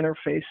dynamic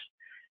interface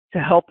to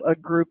help a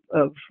group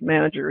of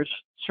managers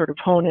sort of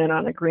hone in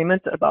on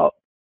agreement about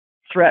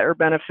threat or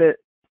benefit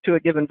to a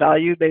given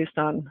value based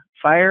on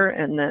fire,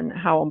 and then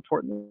how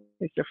important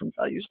these different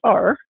values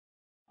are.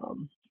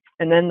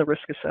 And then the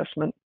risk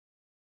assessment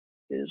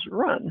is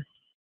run.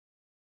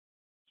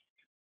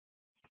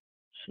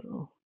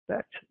 So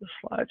back to the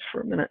slides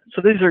for a minute.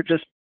 So these are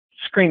just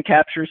screen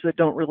captures that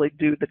don't really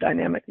do the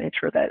dynamic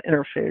nature of that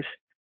interface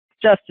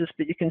justice,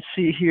 but you can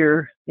see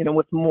here,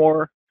 with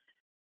more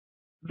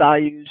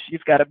values,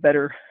 you've got a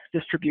better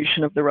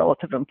distribution of the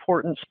relative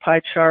importance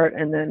pie chart,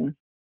 and then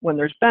when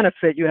there's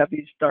benefit, you have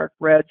these dark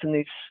reds, and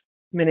these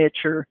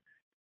miniature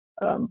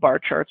bar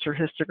charts or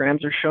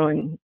histograms are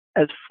showing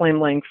as flame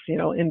length,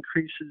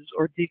 increases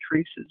or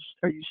decreases.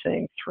 Are you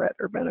saying threat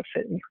or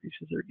benefit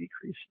increases or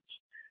decreases?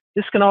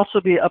 This can also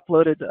be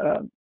uploaded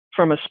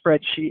from a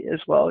spreadsheet as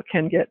well. It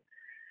can get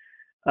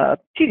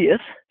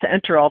tedious to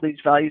enter all these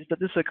values, but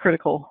this is a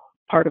critical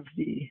part of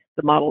the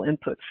model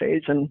input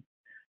phase. And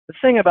the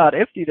thing about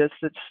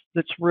IFTDSS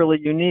that's really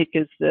unique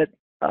is that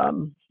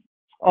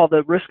all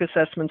the risk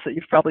assessments that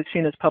you've probably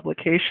seen as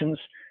publications,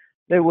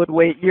 they would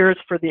wait years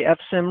for the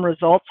FSIM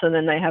results, and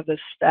then they have this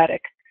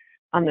static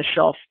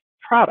on-the-shelf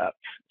product.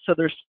 So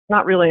there's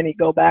not really any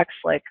go-backs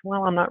like,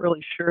 well, I'm not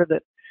really sure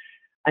that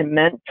I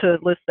meant to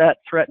list that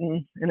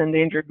threatened and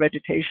endangered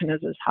vegetation as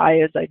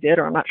high as I did,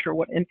 or I'm not sure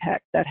what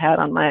impact that had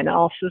on my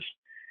analysis.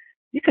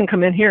 You can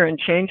come in here and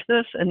change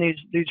this, and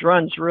these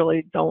runs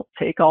really don't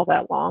take all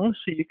that long,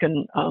 so you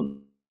can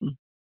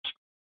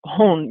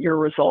hone your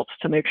results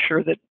to make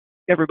sure that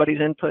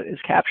everybody's input is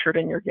captured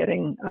and you're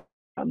getting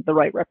the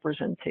right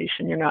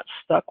representation. You're not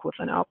stuck with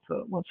an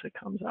output once it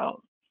comes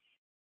out.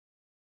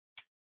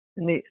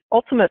 And the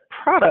ultimate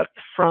product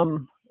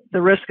from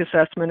the risk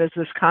assessment is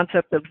this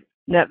concept of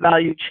net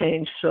value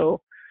change.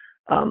 So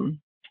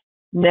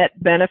net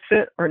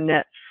benefit or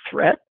net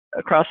threat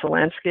across the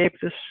landscape.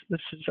 This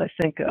is, I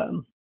think,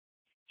 the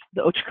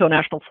Ochiko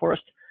National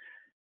Forest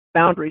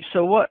boundary.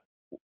 So what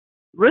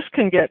risk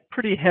can get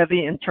pretty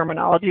heavy in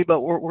terminology,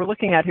 but what we're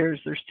looking at here is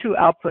there's two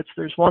outputs.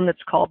 There's one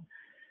that's called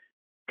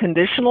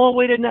conditional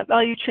weighted net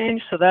value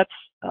change. So that's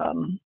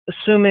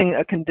assuming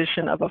a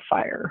condition of a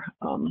fire.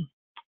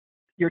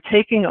 You're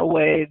taking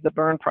away the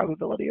burn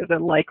probability or the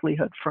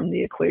likelihood from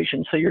the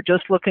equation. So you're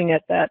just looking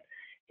at that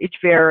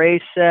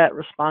HVRA set,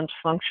 response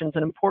functions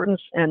and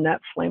importance, and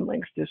that flame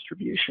length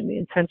distribution, the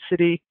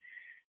intensity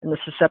and the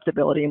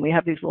susceptibility. And we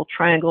have these little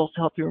triangles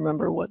to help you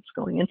remember what's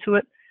going into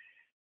it.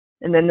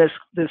 And then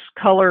this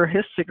color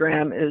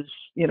histogram is,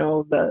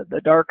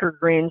 the darker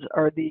greens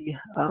are the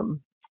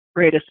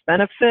greatest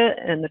benefit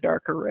and the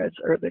darker reds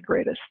are the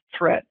greatest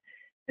threat.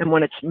 And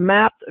when it's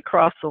mapped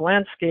across the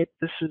landscape,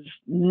 this is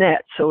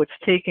net. So it's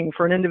taking,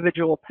 for an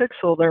individual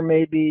pixel, there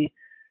may be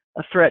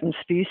a threatened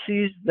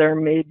species, there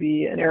may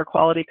be an air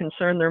quality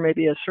concern, there may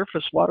be a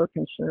surface water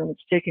concern.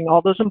 It's taking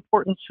all those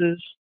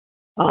importances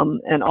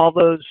and all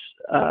those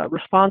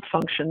response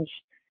functions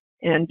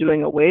and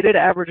doing a weighted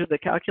average of the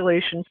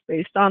calculations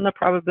based on the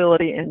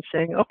probability and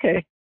saying,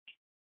 okay,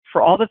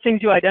 for all the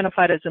things you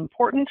identified as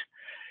important,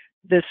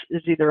 this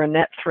is either a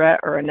net threat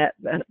or a net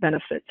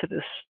benefit to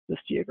this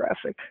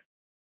geographic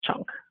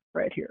chunk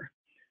right here.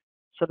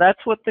 So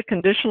that's what the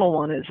conditional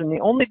one is. And the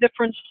only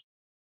difference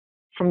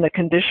from the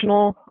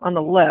conditional on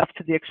the left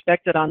to the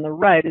expected on the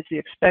right is the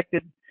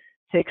expected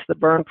takes the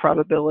burn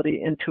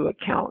probability into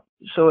account.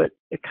 So it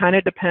kind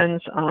of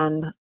depends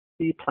on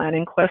the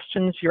planning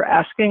questions you're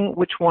asking,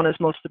 which one is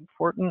most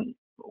important.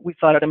 We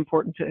thought it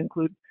important to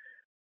include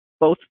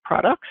both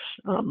products.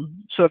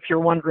 So if you're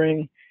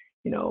wondering,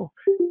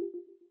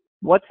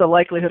 what's the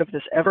likelihood of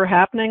this ever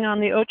happening on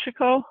the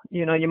Ochiko?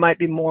 You might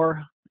be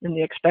more in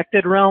the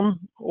expected realm,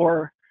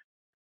 or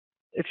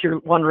if you're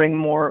wondering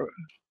more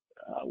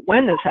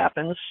when this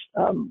happens,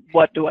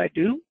 what do I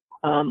do?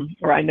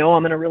 or I know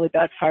I'm in a really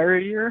bad fire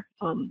year.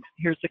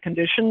 Here's the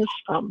conditions.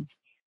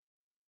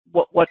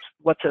 What's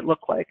it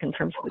look like in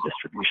terms of the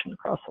distribution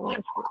across the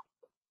landscape?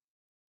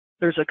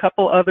 There's a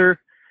couple other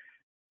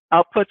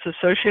outputs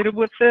associated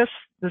with this.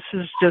 This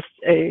is just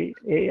a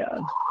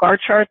bar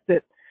chart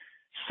that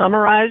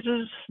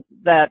summarizes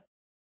that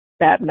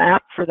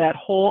map for that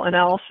whole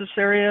analysis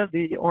area,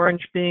 the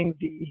orange being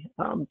the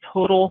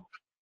total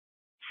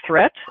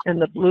threat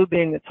and the blue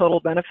being the total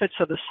benefit.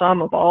 So the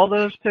sum of all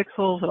those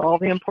pixels and all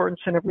the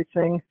importance and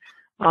everything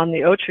on the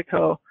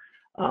Ochiko,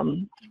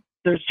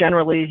 there's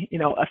generally,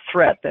 a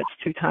threat that's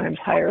 2 times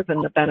higher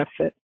than the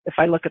benefit if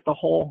I look at the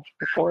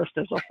forest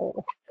as a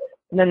whole.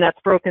 And then that's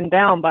broken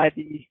down by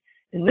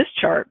in this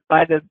chart,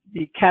 by the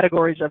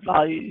categories of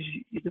values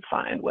you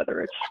define,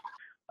 whether it's,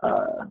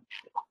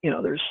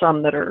 there's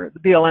some that are the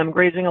BLM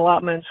grazing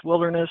allotments,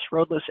 wilderness,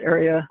 roadless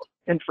area,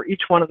 and for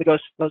each one of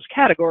those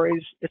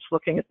categories, it's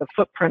looking at the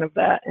footprint of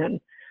that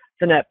and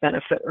the net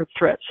benefit or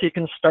threat. So you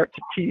can start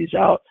to tease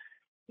out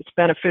it's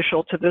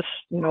beneficial to this,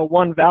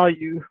 one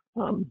value,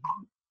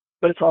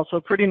 but it's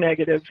also pretty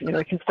negative.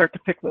 You can start to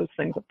pick those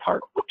things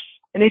apart.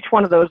 And each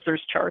one of those,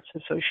 there's charts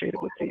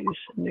associated with these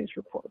in these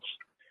reports.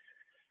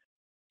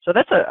 So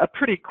that's a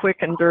pretty quick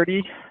and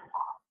dirty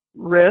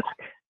risk.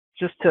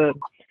 Just to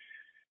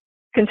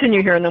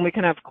continue here, and then we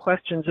can have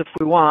questions if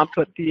we want.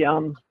 But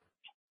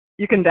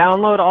you can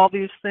download all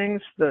these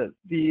things, the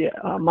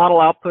model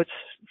outputs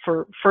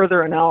for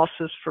further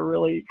analysis, for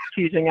really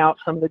teasing out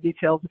some of the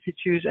details. If you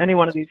choose any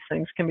one of these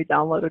things, can be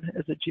downloaded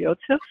as a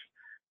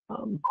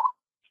GeoTIFF.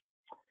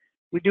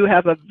 We do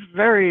have a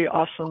very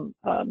awesome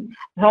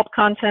help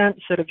content,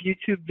 set of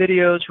YouTube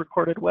videos,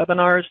 recorded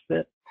webinars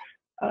that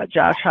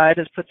Josh Hyde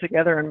has put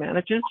together and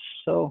manages.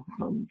 So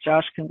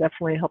Josh can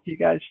definitely help you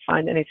guys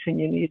find anything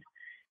you need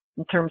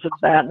in terms of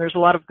that. And there's a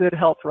lot of good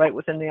help right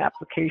within the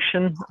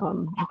application,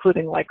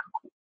 including like,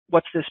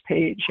 what's this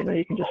page?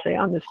 You can just say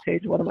on this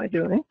page, what am I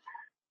doing?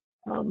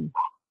 So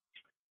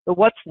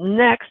what's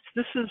next?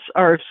 This is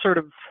our sort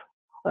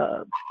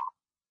of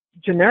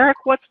generic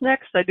what's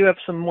next. I do have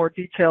some more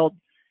detailed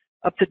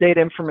up-to-date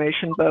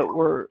information, but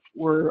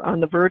we're on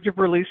the verge of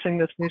releasing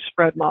this new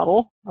spread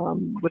model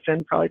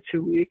within probably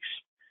 2 weeks.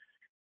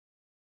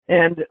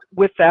 And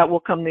with that will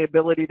come the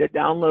ability to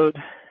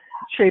download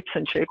shapes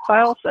and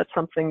shapefiles. That's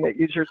something that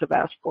users have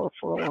asked for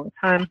a long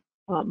time.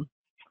 And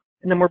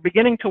then we're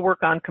beginning to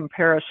work on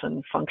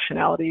comparison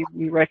functionality.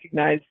 We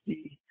recognize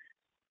the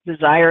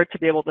desire to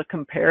be able to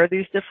compare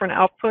these different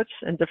outputs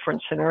and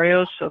different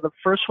scenarios. So the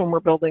first one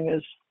we're building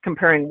is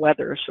comparing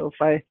weather. So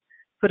if I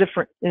put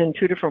in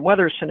 2 different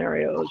weather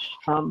scenarios,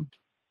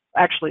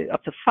 actually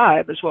up to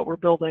 5 is what we're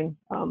building,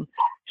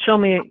 show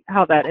me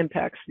how that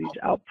impacts these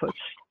outputs.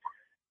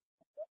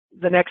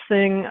 The next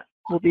thing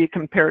will be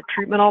compare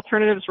treatment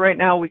alternatives. Right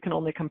now we can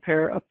only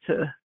compare up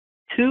to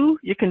 2.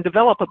 You can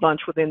develop a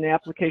bunch within the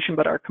application,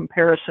 but our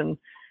comparison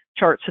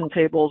charts and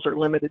tables are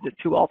limited to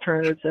 2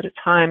 alternatives at a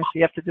time, so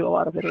you have to do a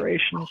lot of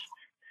iterations.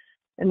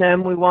 And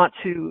then we want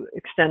to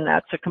extend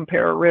that to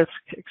compare risk,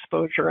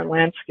 exposure, and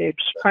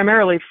landscapes,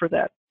 primarily for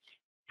that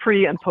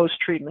pre and post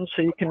treatment,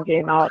 so you can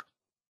game out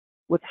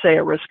with, say,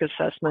 a risk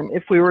assessment.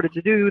 If we were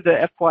to do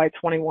the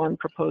FY21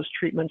 proposed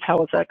treatments,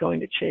 how is that going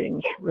to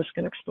change risk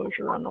and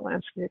exposure on the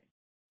landscape?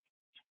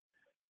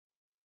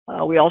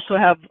 We also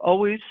have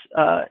always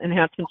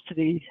enhancements to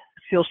the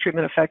fuels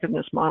treatment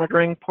effectiveness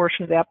monitoring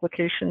portion of the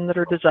application that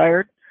are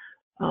desired.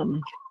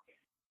 And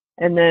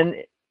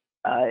then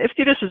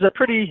IFTDSS is a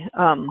pretty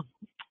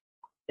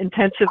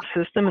intensive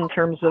system in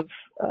terms of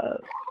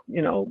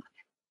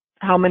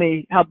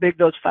how big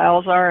those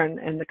files are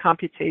and the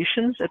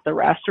computations at the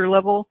raster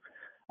level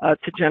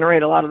to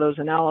generate a lot of those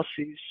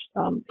analyses.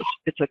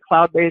 It's a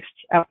cloud-based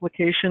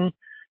application,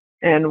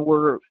 and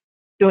we're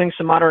doing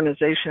some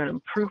modernization and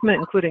improvement,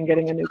 including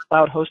getting a new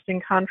cloud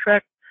hosting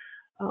contract.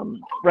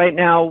 Right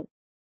now,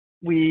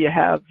 we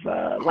have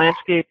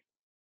landscape.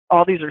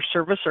 All these are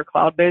service or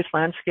cloud-based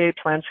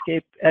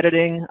landscape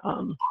editing,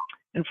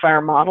 and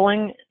fire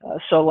modeling.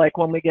 So like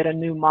when we get a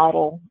new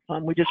model,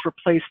 we just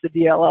replace the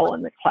DLL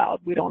in the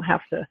cloud. We don't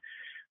have to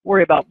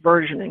worry about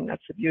versioning.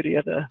 That's the beauty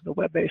of the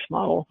web-based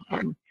model.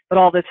 But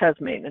all this has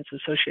maintenance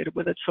associated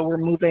with it. So we're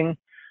moving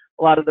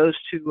a lot of those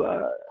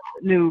to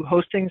new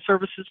hosting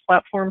services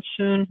platforms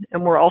soon.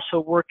 And we're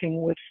also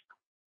working with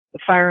the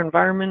fire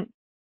environment,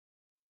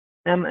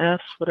 MS,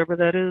 whatever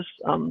that is,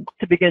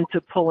 to begin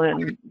to pull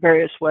in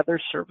various weather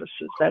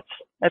services.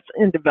 That's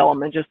in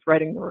development, just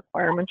writing the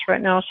requirements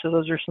right now. So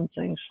those are some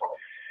things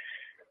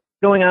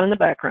going on in the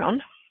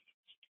background.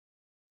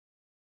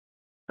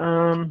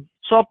 So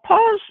I'll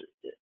pause,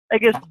 I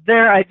guess,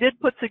 there. I did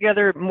put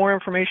together more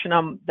information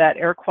on that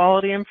air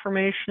quality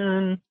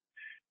information,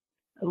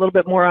 a little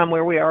bit more on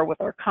where we are with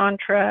our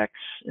contracts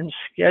and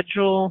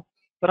schedule,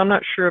 but I'm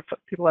not sure if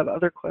people have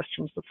other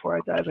questions before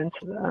I dive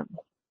into that.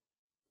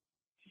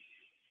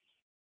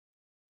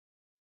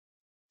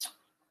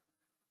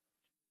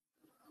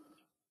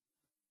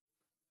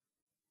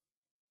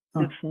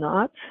 If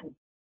not,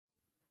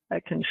 I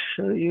can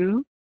show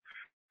you.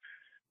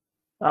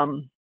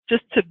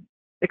 Just to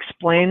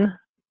explain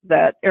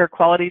that air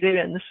quality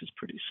data, and this is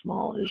pretty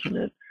small, isn't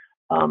it?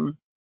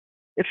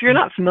 If you're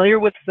not familiar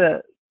with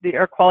the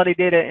air quality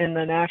data in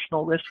the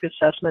National Risk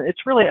Assessment,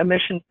 it's really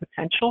emission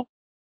potential,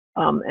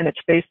 and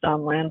it's based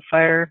on land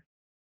fire.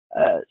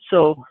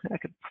 So I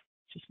could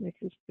just make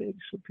this big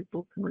so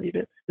people can read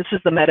it. This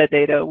is the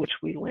metadata, which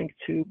we link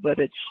to, but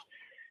it's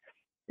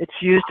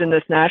used in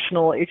this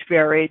national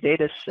HVRA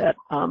data set,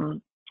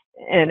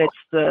 and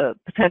it's the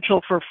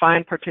potential for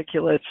fine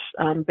particulates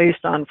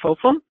based on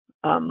FOFM.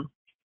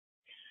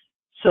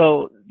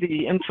 So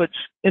the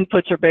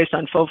inputs are based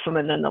on FOFM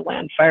and then the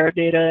land fire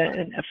data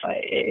and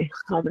FIA.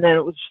 And then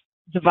it was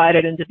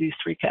divided into these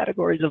three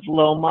categories of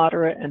low,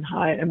 moderate, and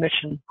high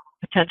emission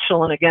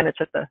potential. And again, it's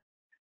at the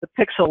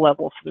pixel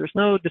level, so there's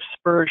no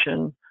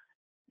dispersion,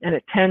 and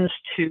it tends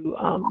to,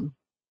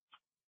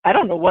 I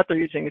don't know what they're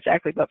using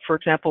exactly, but for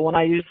example, when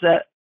I use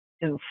that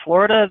in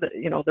Florida,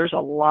 there's a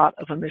lot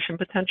of emission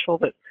potential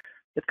that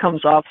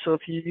comes off. So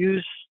if you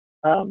use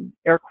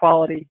air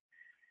quality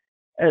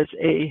as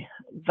a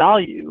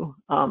value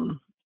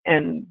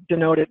and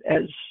denote it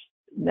as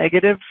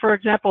negative, for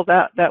example,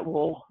 that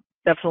will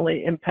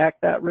definitely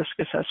impact that risk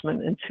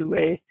assessment into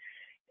a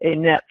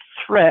net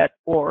threat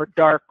or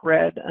dark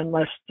red,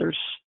 unless there's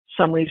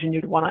some reason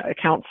you'd want to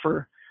account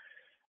for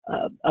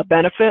a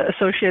benefit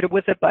associated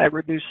with it by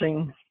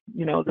reducing,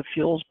 the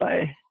fuels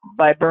by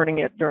burning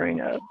it during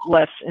a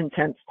less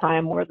intense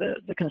time where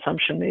the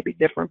consumption may be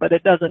different, but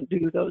it doesn't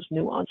do those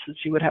nuances.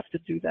 You would have to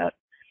do that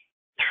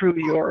through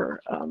your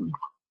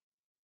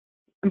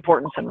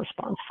importance and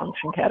response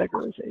function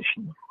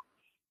categorization.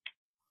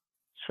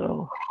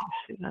 So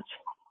let's see,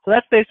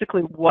 that's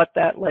basically what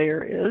that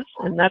layer is,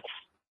 and that's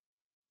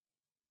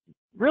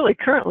really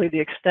currently the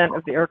extent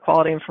of the air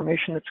quality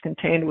information that's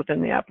contained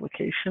within the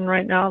application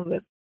right now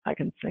that I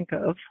can think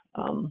of.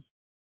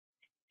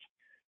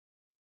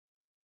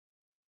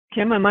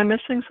 Kim, am I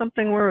missing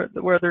something where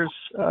there's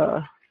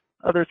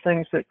other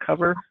things that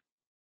cover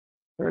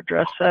or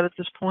address that at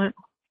this point?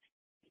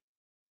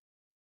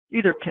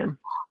 Either Kim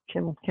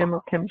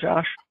or Kim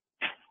Josh.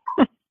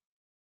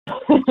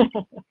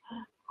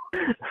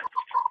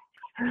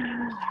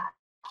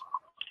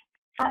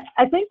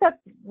 I think that's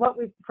what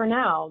for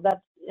now,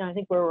 that's, I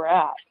think where we're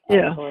at.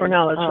 Yeah, actually. For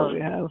now, that's what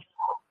we have.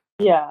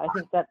 Yeah, I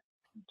think that's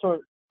sort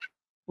of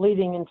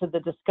leading into the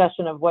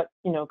discussion of what,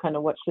 kind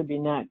of what should be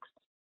next.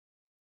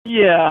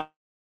 Yeah,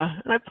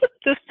 and I put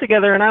this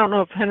together, and I don't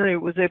know if Henry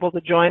was able to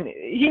join.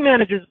 He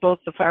manages both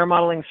the Fire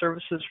Modeling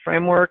Services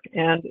Framework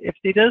and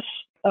IFTDSS.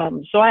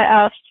 So I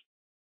asked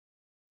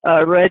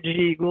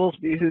Reggie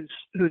Goolsby, who's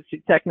the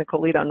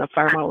technical lead on the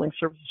Fire Modeling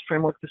Services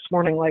Framework this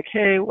morning, like,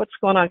 hey, what's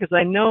going on? Because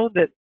I know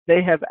that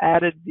they have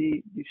added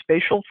the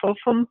spatial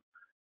FOFM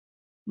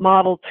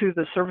model to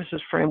the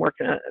services framework.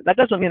 That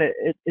doesn't mean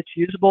it's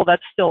usable.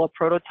 That's still a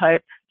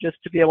prototype just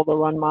to be able to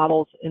run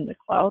models in the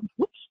cloud.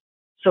 Whoops.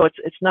 So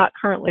it's not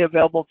currently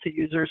available to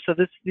users. So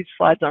these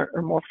slides are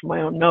more from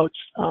my own notes.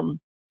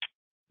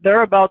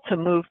 They're about to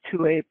move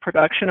to a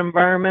production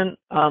environment.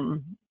 They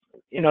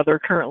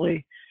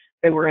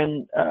were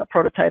in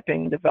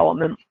prototyping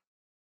development.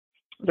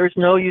 There's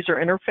no user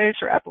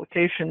interface or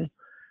application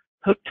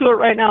hooked to it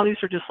right now.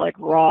 These are just like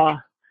raw,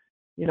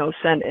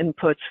 send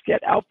inputs,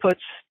 get outputs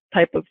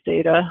type of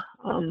data.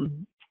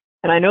 And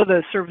I know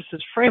the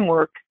services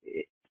framework,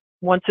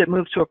 once it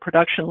moves to a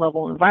production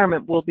level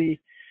environment, will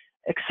be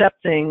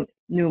accepting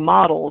new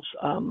models.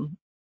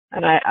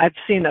 And I've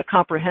seen a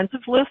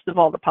comprehensive list of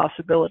all the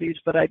possibilities,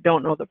 but I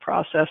don't know the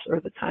process or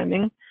the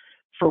timing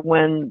for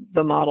when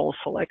the model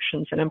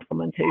selections and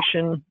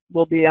implementation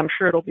will be. I'm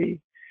sure it'll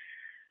be,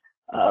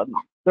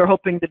 they're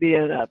hoping to be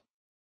in a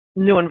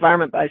new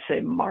environment by,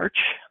 say, March,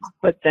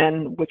 but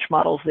then which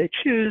models they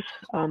choose,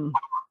 I'm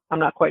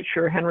not quite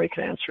sure. Henry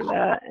could answer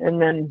that.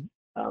 And then,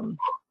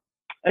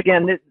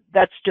 again,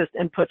 that's just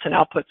inputs and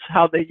outputs,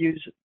 how they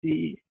use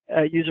the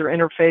user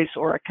interface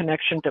or a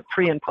connection to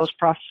pre and post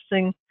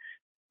processing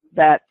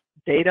that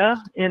data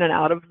in and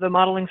out of the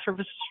modeling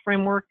services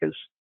framework is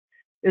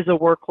a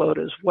workload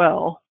as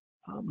well.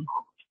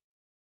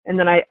 And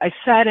then I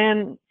sat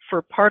in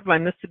for part of, I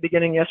missed the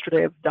beginning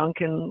yesterday of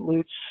Duncan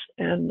Lutz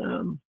and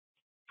I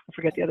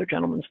forget the other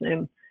gentleman's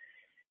name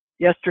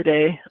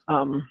yesterday,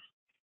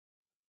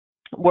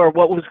 where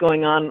what was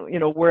going on,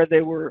 where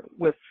they were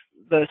with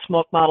the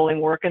smoke modeling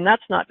work. And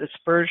that's not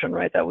dispersion,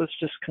 right? That was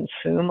just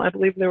consume, I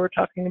believe they were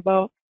talking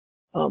about.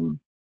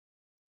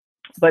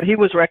 But he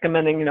was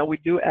recommending, we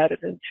do add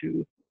it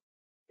into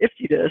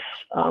IFTDSS.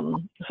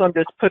 So I'm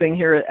just putting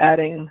here,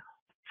 adding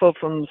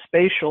FOFM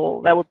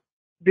spatial. That would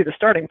be the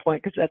starting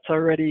point because that's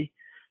already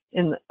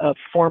in a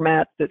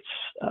format that's,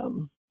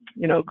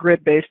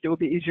 grid-based. It would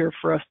be easier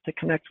for us to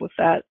connect with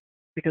that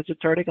because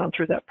it's already gone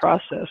through that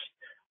process.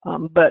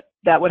 But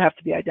that would have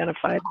to be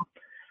identified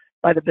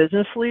by the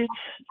business leads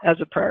as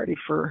a priority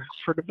for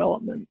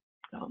development.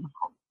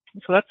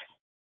 So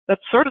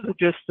that's sort of the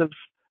gist of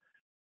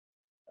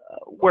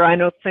where I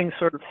know things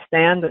sort of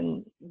stand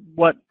and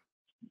what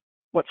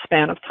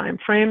span of time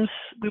frames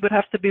we would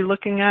have to be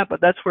looking at. But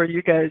that's where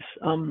you guys,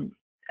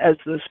 as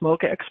the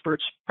smoke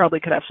experts, probably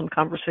could have some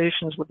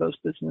conversations with those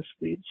business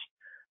leads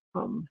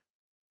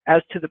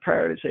as to the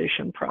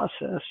prioritization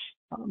process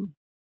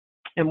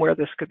and where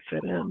this could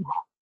fit in,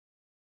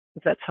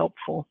 if that's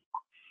helpful.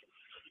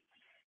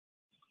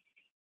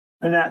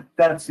 And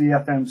that's the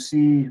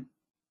FMC.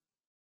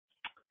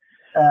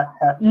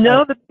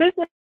 No, the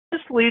business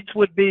leads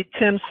would be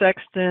Tim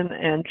Sexton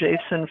and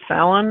Jason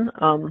Fallon.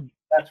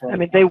 That's right. I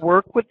mean, they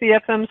work with the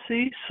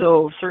FMC,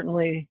 so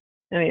certainly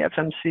any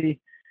FMC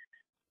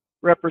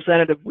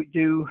representative, we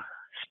do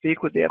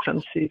speak with the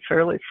FMC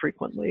fairly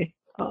frequently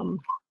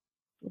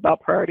about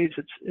priorities.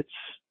 It's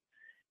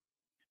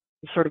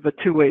sort of a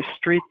two-way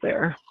street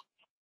there.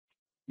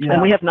 Yeah.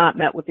 And we have not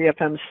met with the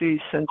FMC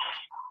since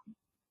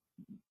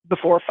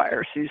before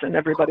fire season.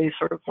 Everybody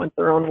sort of went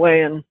their own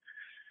way in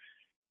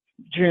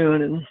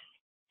June, and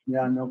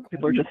yeah, no,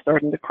 people are just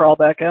starting to crawl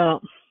back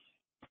out.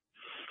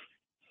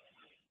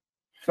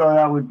 So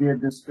that would be a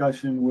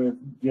discussion with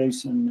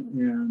Jason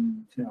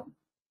and Tim,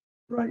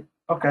 right?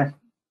 Okay.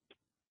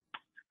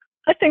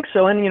 I think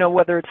so, and you know,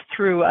 whether it's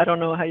through, I don't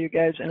know how you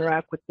guys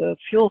interact with the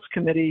Fuels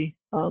Committee.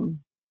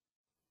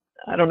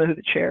 I don't know who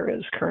the chair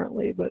is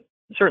currently, but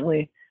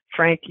certainly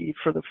Frankie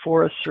for the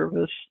Forest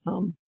Service.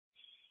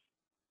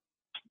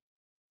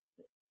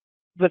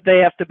 But they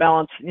have to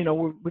balance, you know,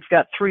 we've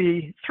got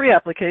three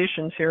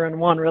applications here, and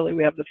one really,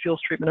 we have the fuels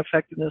treatment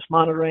effectiveness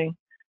monitoring,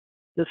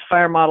 this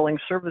fire modeling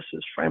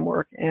services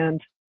framework,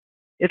 and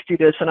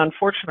IFTDSS. And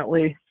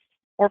unfortunately,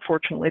 or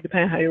fortunately,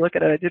 depending on how you look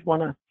at it, I did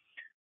want to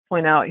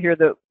point out here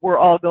that we're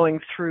all going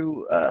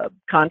through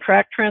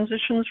contract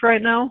transitions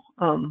right now.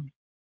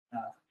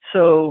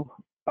 So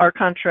our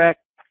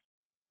contract,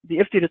 the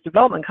IFTDSS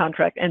development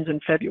contract, ends in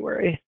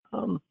February.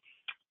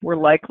 We're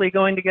likely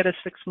going to get a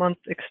 6-month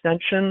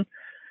extension,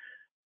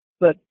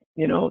 but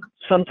you know,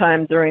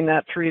 sometime during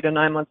that 3 to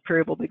 9 month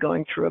period, we'll be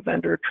going through a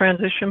vendor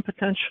transition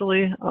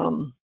potentially.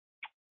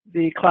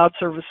 The cloud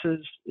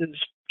services is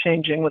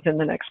changing within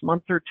the next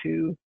month or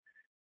two,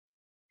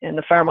 and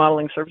the fire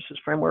modeling services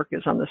framework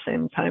is on the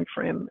same time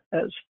frame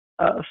as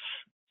us.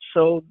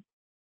 So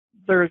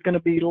there's going to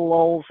be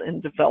lulls in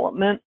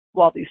development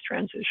while these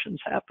transitions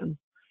happen.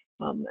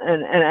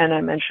 And I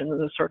mentioned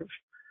the sort of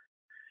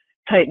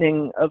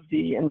tightening of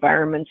the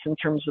environments in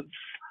terms of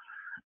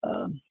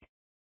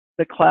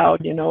the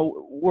cloud. You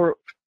know,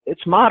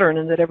 it's modern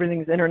in that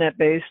everything's internet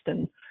based,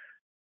 and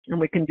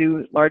we can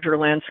do larger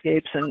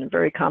landscapes and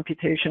very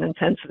computation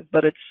intensive,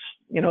 but it's,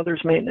 you know,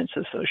 there's maintenance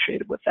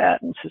associated with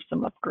that, and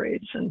system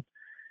upgrades and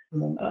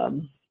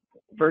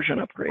version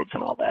upgrades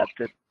and all that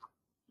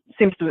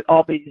seems to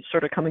all be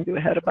sort of coming to a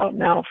head about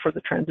now for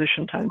the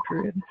transition time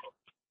period.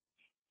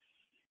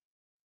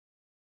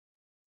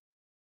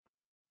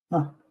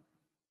 Huh.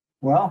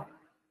 Well,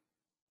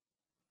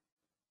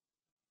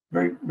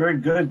 very, very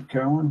good,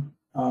 Carolyn.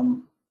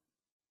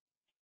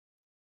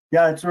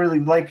 Yeah, it's really,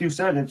 like you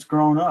said, it's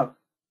grown up.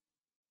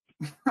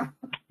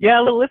 Yeah,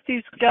 Little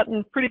Lifty's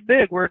gotten pretty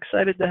big. We're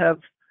excited to have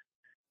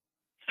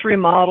 3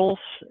 models,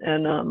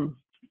 and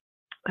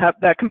have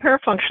that compare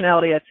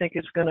functionality. I think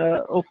is going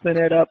to open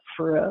it up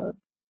for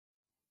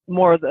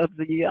more of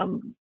the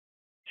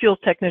field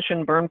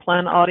technician burn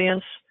plan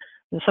audience,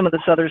 and some of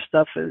this other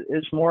stuff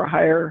is more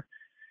higher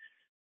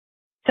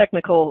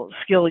technical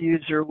skill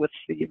user with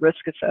the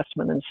risk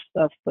assessment and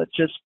stuff. But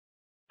just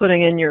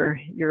putting in your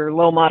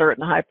low, moderate,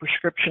 and high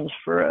prescriptions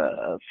for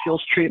a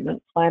fuels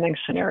treatment planning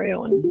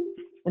scenario,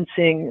 and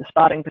seeing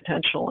spotting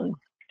potential and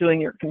doing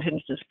your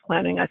contingency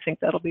planning, I think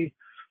that'll be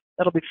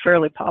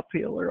fairly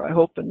popular, I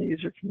hope, in the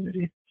user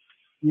community.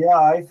 Yeah,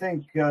 I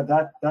think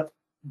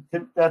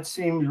that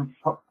seems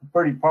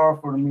pretty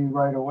powerful to me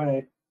right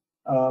away.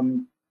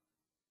 You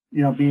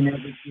know, being able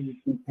to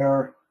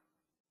compare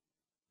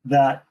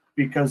that,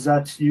 because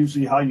that's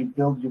usually how you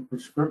build your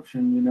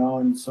prescription, you know,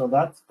 and so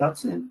that's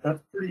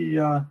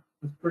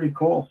pretty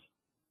cool.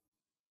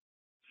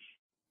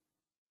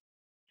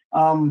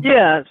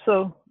 Yeah,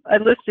 so I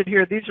listed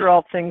here, these are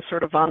all things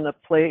sort of on the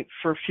plate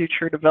for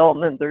future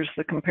development. There's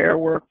the compare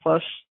work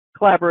plus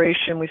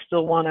collaboration. We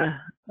still want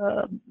to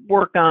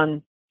work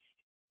on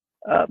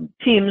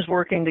teams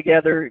working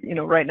together. You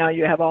know, right now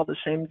you have all the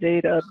same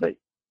data, but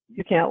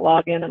you can't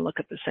log in and look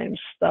at the same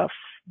stuff.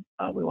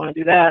 We want to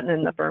do that, and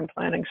then the burn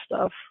planning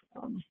stuff.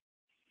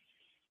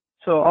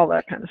 So all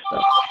that kind of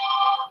stuff.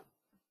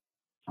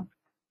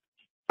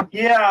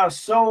 Yeah,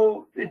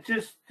 so it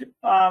just,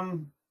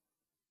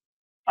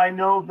 I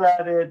know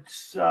that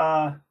it's,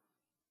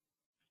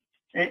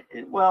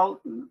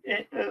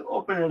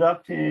 open it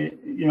up to,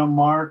 you know,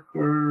 Mark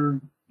or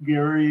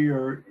Gary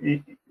or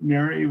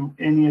Mary,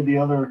 any of the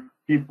other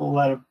people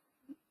that have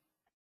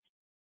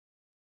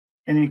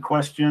any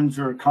questions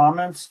or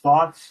comments,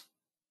 thoughts,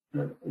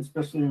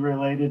 especially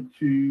related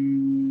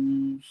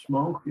to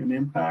smoke and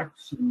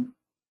impacts. And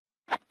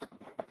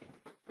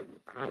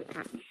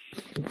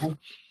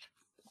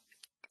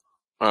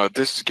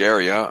this is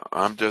Gary.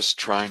 I'm just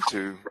trying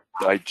to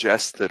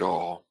digest it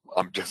all.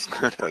 I'm just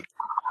gonna.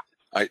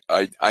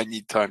 I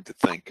need time to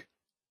think.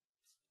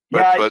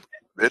 But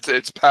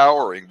it's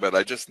powering. But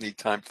I just need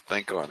time to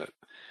think on it.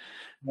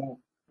 Yeah.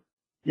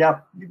 Yeah,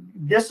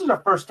 this is the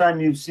first time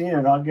you've seen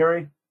it, huh,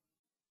 Gary?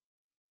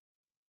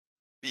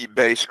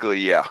 Basically,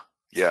 yeah.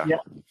 Yeah,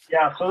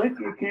 yeah. So it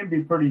can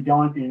be pretty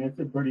daunting. It's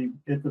a pretty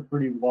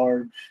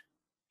large.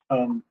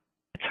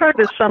 It's hard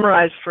to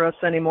summarize for us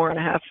anymore in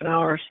a half an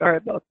hour. Sorry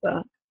about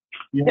that.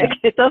 Yeah.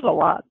 It does a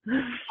lot.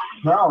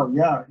 No,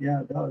 yeah,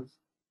 it does.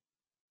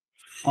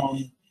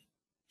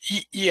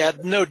 Yeah,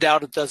 no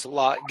doubt it does a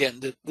lot.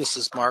 Again, this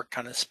is Mark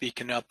kind of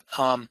speaking up.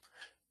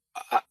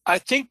 I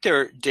think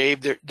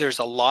Dave, there's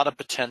a lot of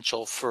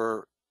potential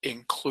for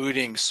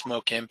including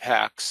smoke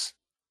impacts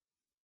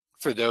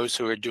for those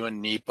who are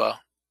doing NEPA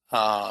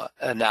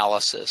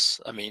analysis.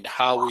 I mean,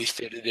 how we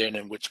fit it in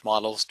and which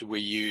models do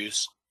we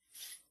use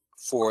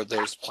for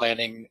those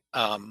planning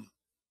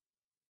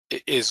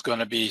is going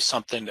to be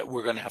something that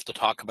we're going to have to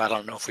talk about. I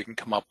don't know if we can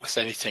come up with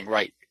anything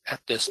right at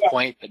this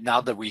point, but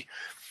now that we've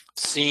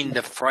seen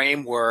the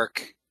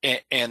framework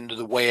and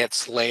the way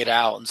it's laid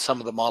out and some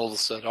of the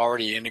models that are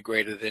already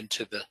integrated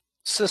into the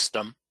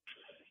system,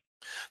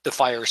 the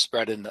fire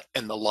spread and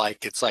the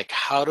like, it's like,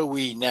 how do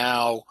we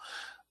now,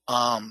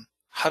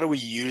 how do we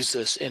use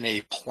this in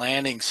a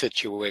planning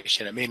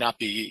situation? It may not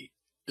be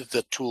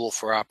the tool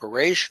for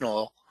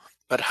operational,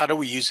 but how do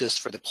we use this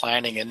for the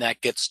planning? And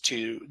that gets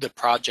to the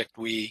project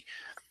we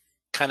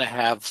kind of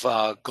have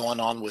going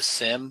on with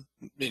SIM.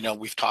 You know,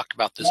 we've talked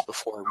about this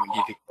before. We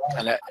need to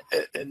kind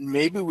of,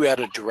 maybe we ought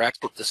to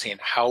direct it to seeing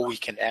how we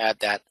can add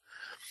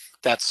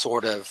that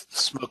sort of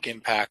smoke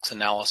impacts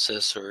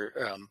analysis or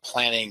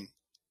planning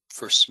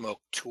for smoke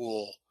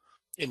tool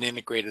and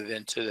integrate it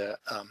into the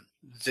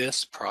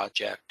this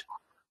project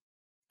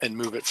and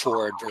move it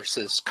forward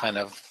versus kind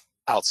of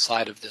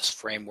outside of this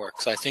framework.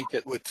 So I think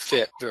that would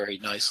fit very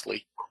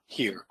nicely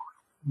here.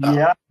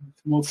 Yeah.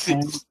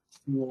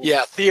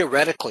 Yeah,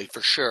 theoretically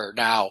for sure.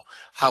 Now,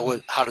 how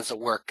does it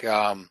work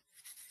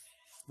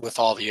with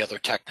all the other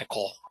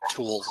technical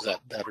tools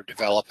that are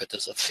developed?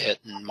 Does it fit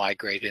and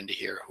migrate into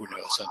here? Who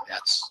knows? And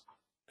that's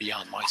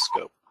beyond my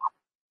scope.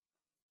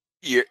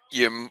 Yeah,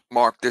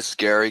 Mark, this is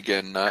Gary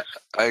again. I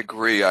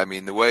agree. I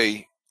mean, the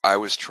way I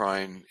was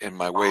trying, and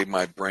my way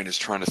my brain is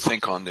trying to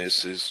think on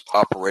this is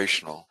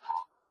operational.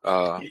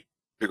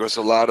 Because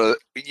a lot of,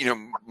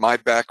 my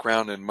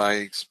background and my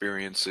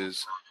experience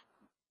is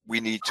we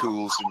need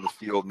tools in the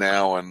field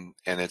now, and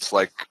it's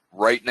like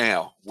right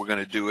now, we're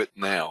going to do it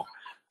now.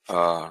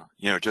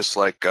 Just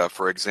like,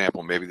 for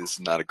example, maybe this is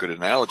not a good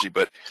analogy,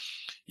 but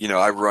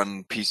I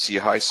run PC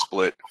high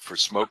split for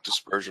smoke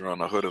dispersion on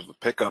the hood of a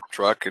pickup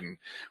truck, and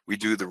we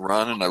do the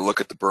run, and I look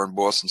at the burn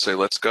boss and say,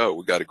 let's go,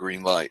 we got a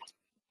green light.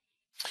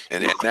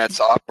 And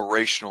that's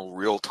operational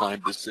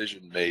real-time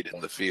decision made in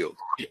the field.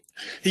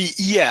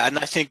 Yeah, and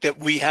I think that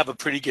we have a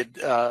pretty good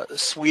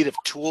suite of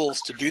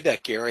tools to do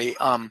that, Gary.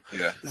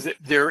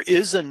 There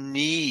is a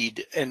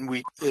need,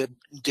 and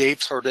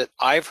Dave's heard it.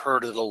 I've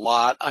heard it a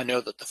lot. I know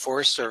that the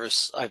Forest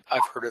Service,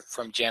 I've heard it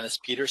from Janice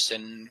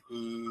Peterson,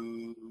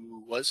 who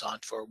was on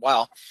for a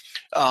while,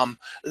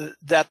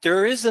 that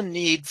there is a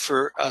need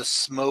for a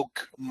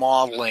smoke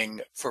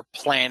modeling for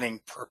planning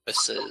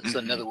purposes. Mm-hmm.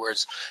 In other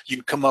words,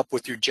 you come up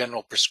with your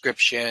general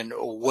prescription,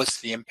 or what's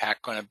the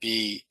impact going to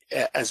be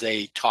as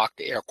a talk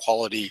to air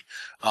quality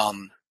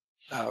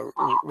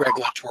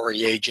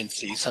regulatory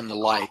agencies and the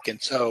like.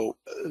 And so,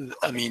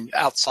 I mean,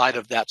 outside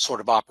of that sort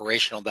of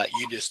operational that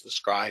you just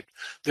described,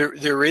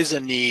 there is a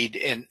need,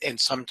 and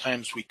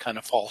sometimes we kind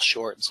of fall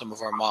short in some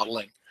of our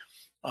modeling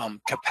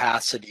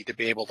capacity to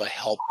be able to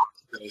help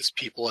those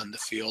people in the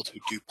field who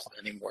do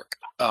planning work.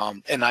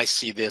 And I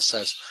see this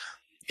as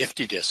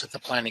IFTDSS as the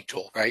planning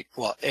tool, right?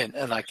 Well,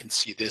 and I can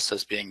see this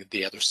as being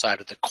the other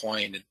side of the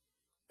coin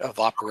of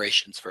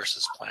operations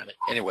versus planning.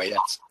 Anyway,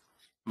 that's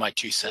my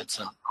 2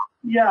 cents.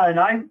 Yeah, and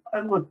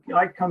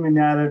I come in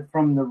at it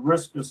from the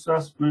risk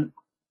assessment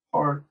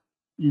part.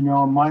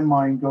 My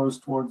mind goes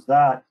towards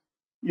that.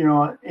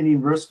 Any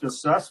risk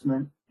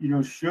assessment,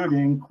 should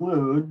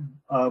include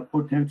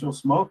potential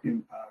smoke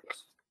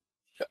impacts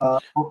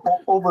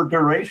over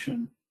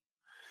duration,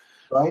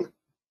 right?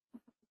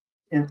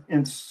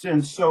 And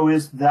so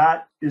is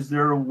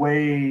there a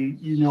way,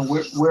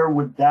 where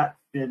would that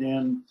fit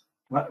in?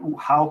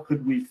 How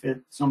could we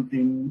fit some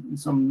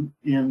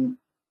in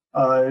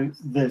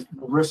the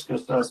risk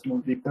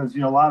assessment? Because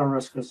a lot of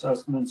risk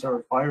assessments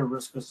are fire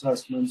risk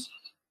assessments,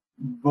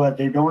 but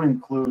they don't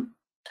include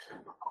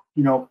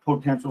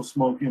potential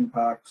smoke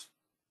impacts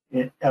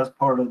as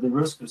part of the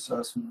risk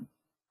assessment.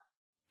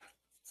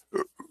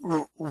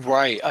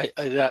 Right.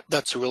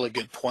 That's a really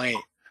good point.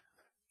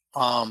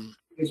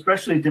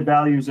 Especially to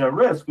values at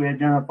risk, we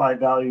identify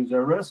values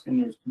at risk,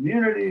 and there's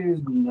communities,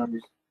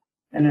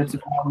 and it's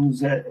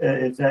values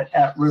it's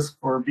at risk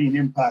for being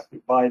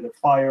impacted by the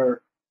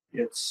fire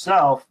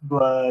itself.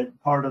 But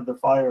part of the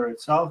fire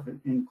itself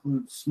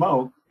includes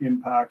smoke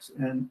impacts,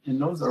 and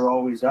those are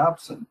always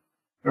absent,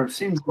 or it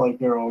seems like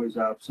they're always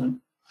absent.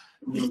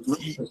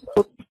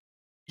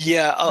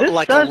 Yeah,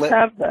 this does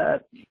have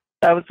that.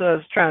 I was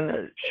trying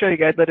to show you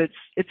guys that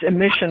it's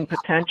emission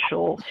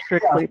potential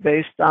strictly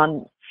based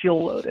on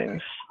fuel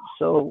loadings.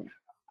 So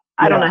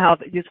I don't know how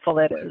useful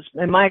that is.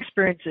 In my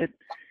experience,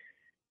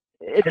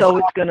 it's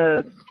always going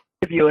to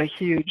give you a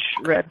huge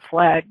red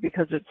flag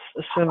because it's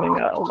assuming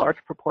a large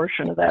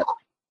proportion of that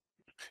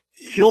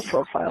fuel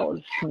profile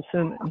is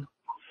consuming.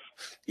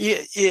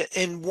 Yeah,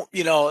 and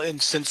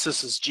and since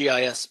this is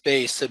GIS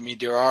based, I mean,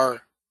 there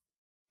are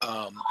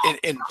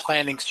in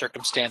planning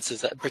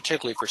circumstances,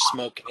 particularly for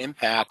smoke and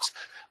impacts,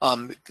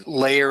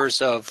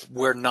 layers of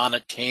where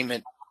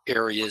non-attainment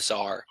areas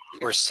are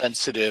or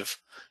sensitive.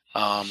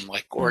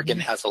 Like Oregon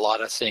has a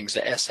lot of things,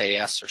 the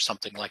SAS or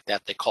something like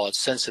that. They call it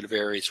sensitive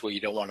areas where you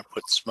don't want to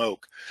put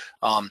smoke.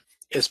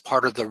 As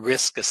part of the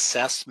risk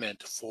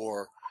assessment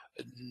for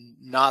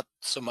not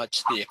so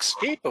much the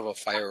escape of a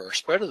fire or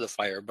spread of the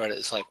fire, but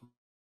it's like,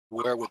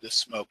 where would the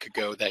smoke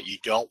go that you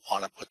don't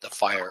want to put the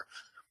fire,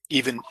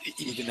 even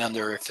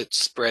under if it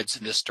spreads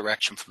in this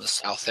direction from the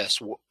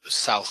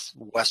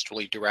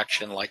southwesterly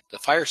direction, like the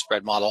fire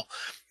spread model,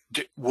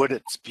 would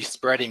it be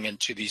spreading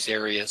into these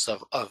areas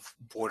of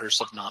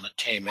borders of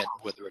non-attainment,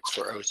 whether it's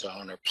for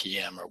ozone or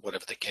PM or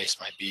whatever the case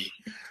might be?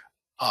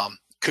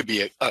 Could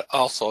be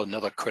also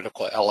another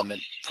critical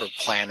element for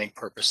planning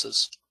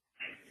purposes.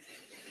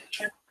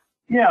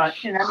 Yeah,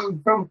 and I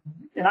mean,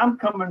 I'm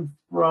coming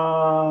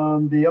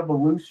from the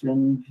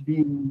evolution,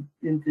 being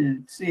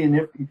into seeing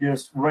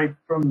IFTDSS right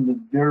from the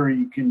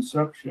very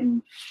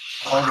conception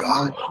of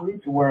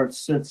to where it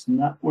sits,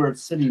 not where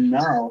it's sitting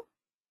now.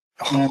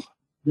 And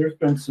there's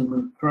been some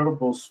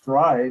incredible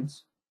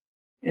strides,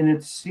 and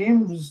it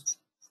seems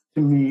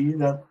to me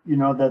that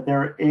that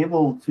they're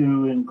able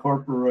to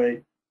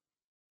incorporate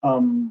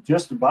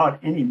just about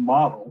any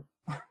model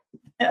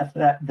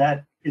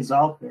that is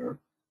out there.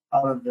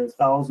 Out of the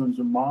thousands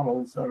of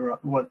models that are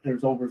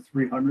there's over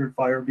 300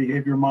 fire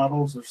behavior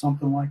models or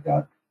something like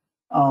that.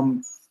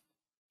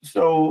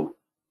 So,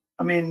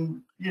 I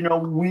mean,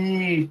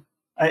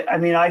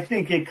 I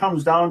think it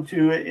comes down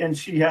to, and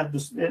she had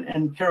this,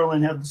 and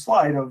Carolyn had the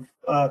slide of,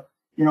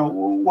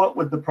 what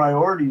would the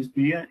priorities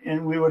be,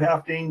 and we would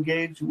have to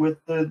engage with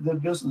the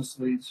business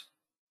leads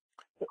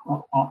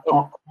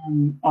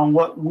on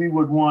what we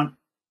would want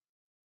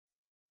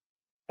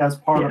as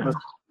part of a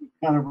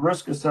kind of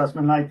risk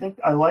assessment. And I think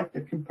I like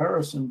the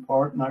comparison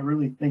part, and I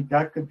really think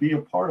that could be a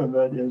part of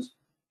it is,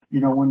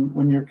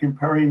 when you're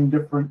comparing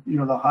different,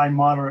 the high,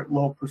 moderate,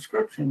 low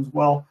prescriptions,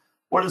 well,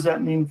 what does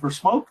that mean for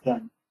smoke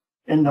then?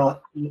 In the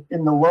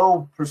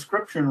low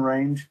prescription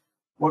range,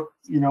 what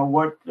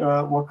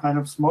kind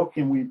of smoke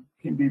can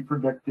be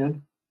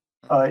predicted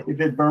if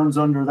it burns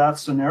under that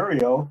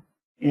scenario,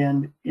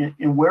 and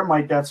where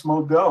might that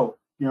smoke go?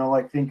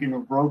 Like thinking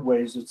of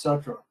roadways,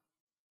 etc.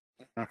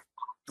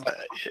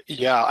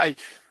 Yeah, I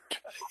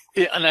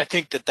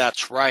think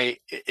that's right,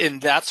 and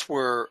that's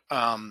where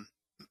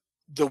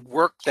the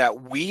work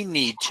that we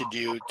need to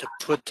do to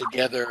put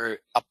together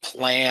a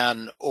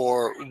plan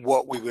or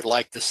what we would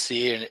like to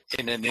see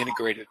in an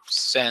integrated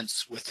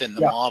sense within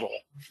the model.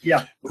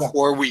 Yeah.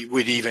 Before we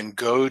would even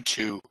go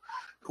to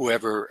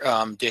whoever,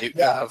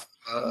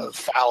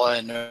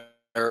 Fallon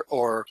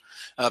or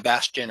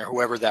Bastian or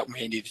whoever that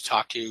we need to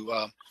talk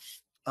to.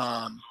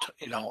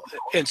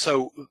 And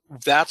so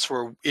that's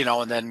where,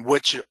 and then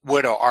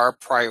what are our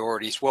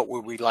priorities? What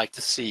would we like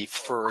to see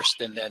first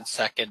and then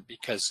second?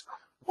 Because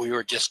we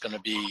were just going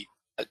to be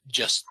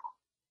just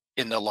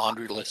in the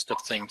laundry list of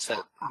things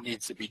that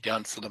needs to be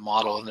done for the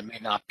model, and it may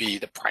not be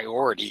the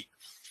priority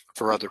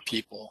for other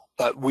people.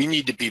 But we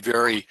need to be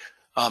very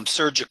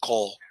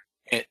surgical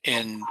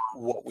in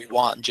what we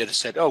want. And Jetta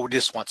said, we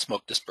just want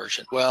smoke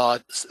dispersion. Well,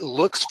 it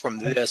looks from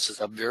this as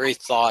a very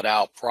thought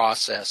out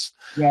process.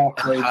 Yeah,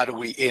 and how do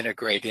we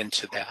integrate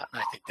into that?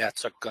 And I think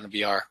that's going to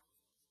be our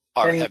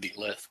heavy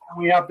lift.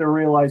 We have to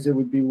realize it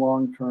would be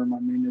long term. I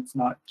mean, it's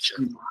not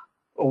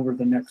over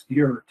the next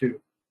year or two.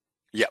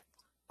 Yep.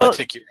 I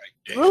think you're right,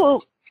 Dave.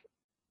 Well,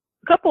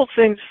 a couple of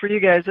things for you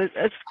guys.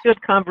 It's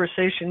good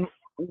conversation.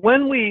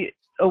 When we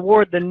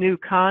award the new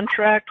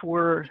contract,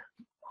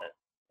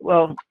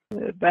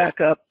 back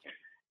up.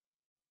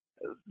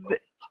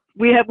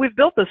 We've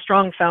built a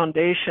strong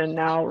foundation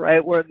now,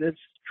 right, where this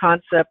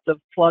concept of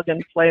plug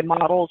and play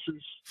models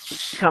is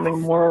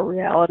becoming more a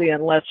reality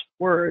and less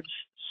words.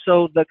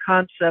 So the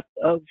concept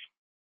of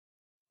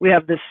we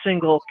have this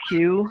single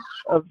queue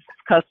of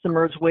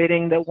customers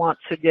waiting that want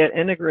to get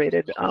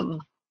integrated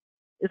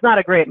is not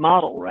a great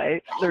model,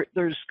 right?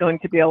 There's going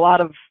to be a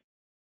lot of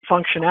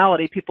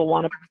functionality people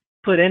want to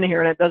put in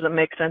here, and it doesn't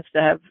make sense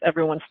to have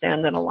everyone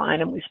stand in a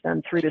line and we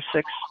spend 3 to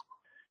 6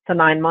 to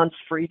 9 months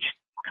for each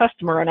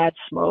customer and add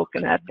smoke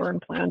and add burn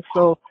plans.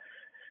 So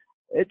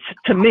it's,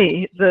 to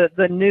me,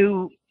 the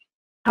new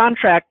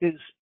contract is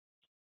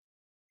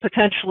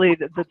potentially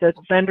the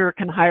vendor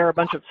can hire a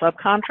bunch of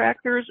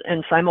subcontractors,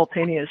 and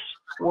simultaneous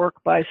work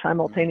by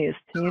simultaneous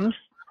teams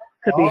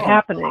could be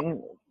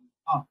happening.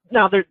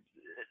 Now,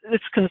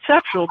 it's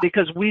conceptual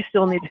because we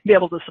still need to be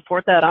able to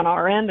support that on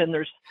our end, and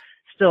there's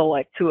still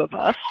like 2 of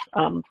us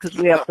because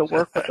we have to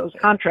work with those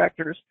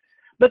contractors.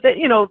 But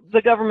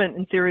the government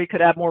in theory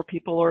could add more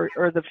people, or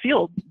the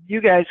field.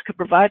 You guys could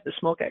provide the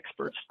smoke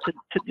experts to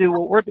do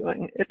what we're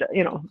doing.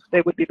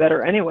 They would be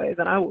better anyway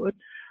than I would.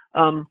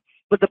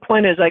 But the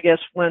point is, I guess,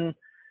 when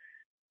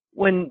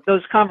when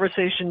those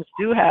conversations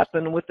do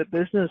happen with the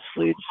business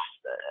leads,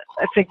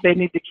 I think they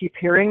need to keep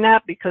hearing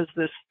that, because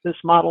this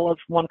model of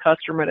one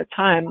customer at a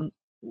time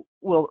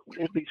will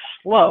be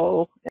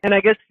slow. And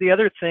I guess the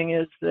other thing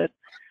is that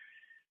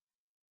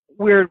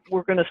we're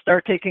going to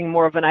start taking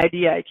more of an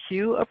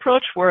IDIQ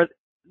approach, where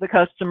the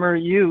customer,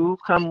 you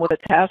come with a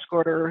task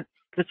order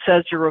that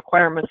says your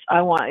requirements.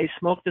 I want a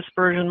smoke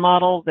dispersion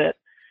model that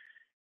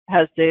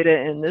has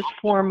data in this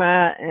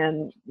format,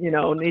 and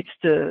needs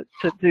to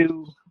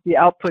do, the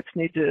outputs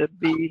need to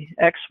be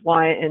X,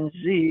 Y, and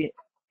Z,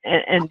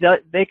 and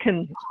they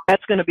can.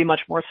 That's going to be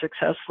much more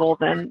successful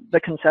than the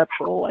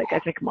conceptual. Like I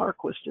think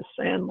Mark was just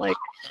saying, like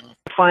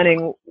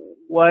defining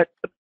what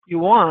you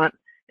want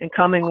and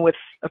coming with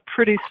a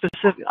pretty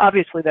specific.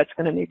 Obviously, that's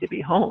going to need to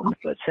be honed,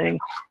 but saying,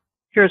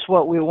 here's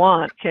what we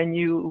want. Can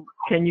you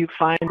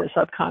find a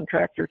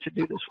subcontractor to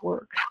do this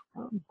work?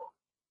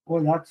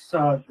 Well,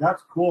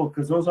 that's cool,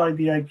 because those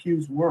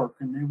IDIQs work,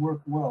 and they work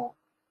well.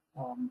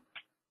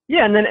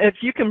 Yeah, and then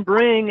if you can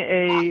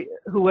bring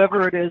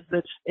whoever it is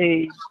that's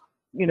a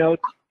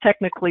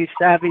technically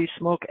savvy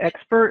smoke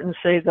expert, and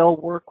say they'll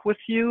work with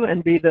you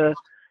and be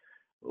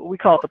we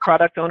call it the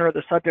product owner or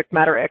the subject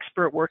matter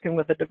expert working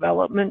with the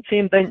development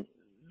team, then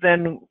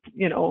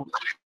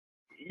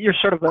you're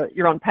sort of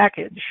your own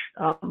package,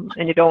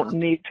 and you don't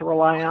need to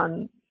rely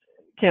on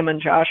Kim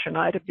and Josh and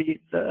I to be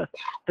the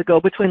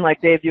go-between. Like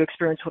Dave, you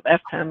experienced with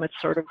FTEM, it's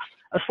sort of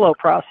a slow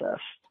process,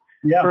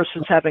 Yeah.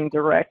 versus having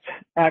direct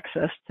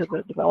access to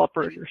the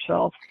developer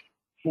yourself.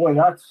 Boy,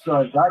 that's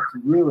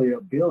really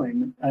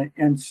appealing.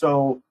 And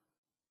so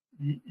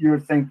you're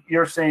saying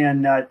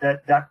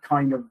that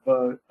kind of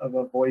a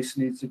voice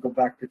needs to go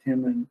back to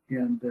Tim and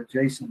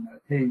Jason.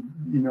 That, hey,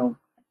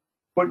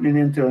 putting it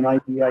into an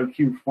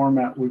IDIQ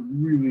format would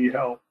really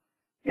help.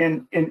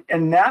 And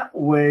that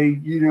way,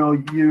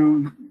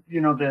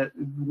 that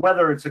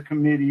whether it's a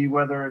committee,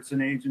 whether it's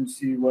an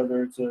agency,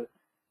 whether it's a,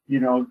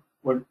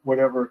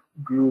 whatever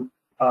group,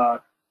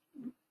 like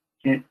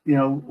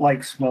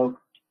Smoke,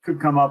 could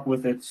come up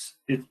with it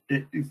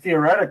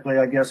theoretically,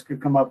 I guess,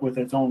 could come up with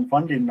its own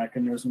funding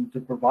mechanism to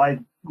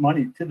provide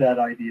money to that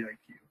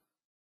IDIQ.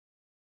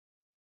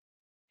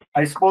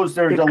 I suppose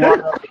there's a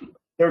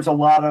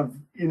lot of,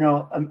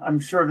 I'm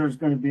sure there's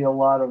going to be a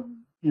lot of,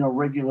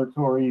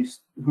 regulatory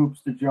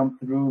hoops to jump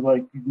through,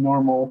 like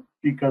normal,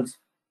 because,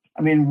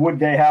 would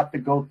they have to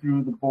go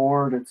through the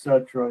board, et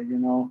cetera,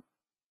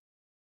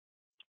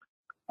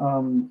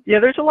 Yeah,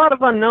 there's a lot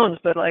of unknowns,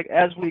 but like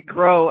as we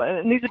grow,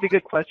 and these would be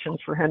good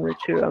questions for Henry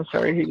too. I'm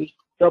sorry he was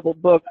double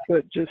booked,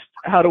 but just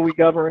how do we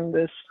govern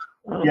this?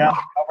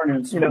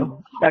 Governance.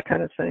 That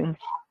kind of thing.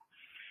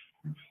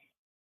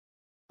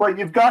 Well,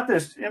 you've got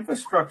this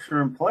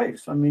infrastructure in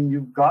place.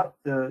 You've got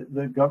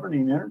the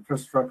governing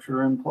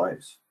infrastructure in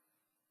place.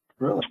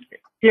 Really?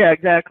 Yeah,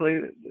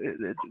 exactly.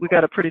 We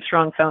got a pretty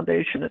strong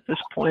foundation at this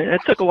point.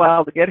 It took a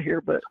while to get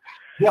here, but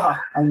yeah,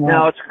 I know.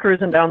 Now it's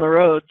cruising down the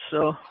road.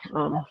 So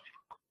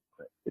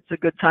it's a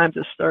good time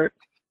to start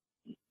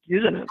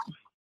using it.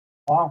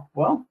 Wow.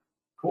 Well,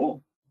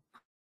 cool.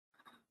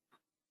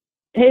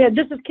 Hey,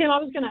 this is Kim. I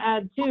was going to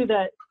add too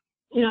that,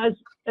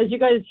 as you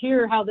guys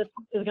hear how this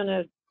is going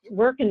to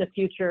work in the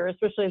future,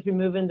 especially as we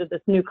move into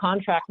this new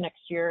contract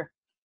next year,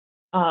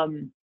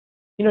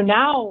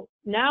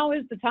 now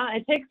is the time.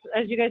 It takes,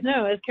 as you guys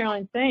know, as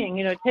Caroline's saying,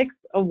 it takes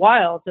a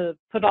while to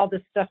put all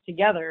this stuff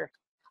together.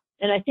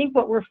 And I think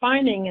what we're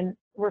finding, and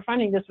we're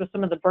finding this with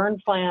some of the burn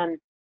plan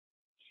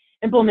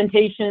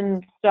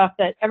implementation stuff,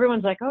 that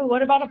everyone's like, oh,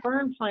 what about a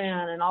burn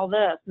plan and all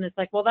this? And it's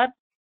like, well, that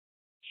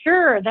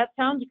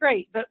sounds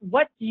great, but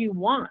what do you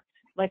want?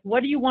 Like,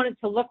 what do you want it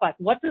to look like?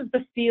 What does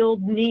the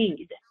field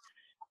need?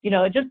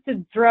 Just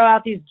to throw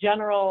out these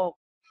general,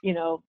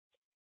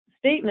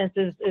 statements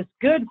is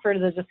good for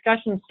the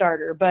discussion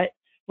starter, but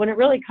when it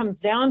really comes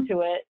down to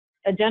it,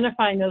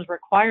 identifying those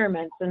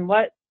requirements and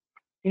what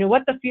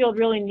the field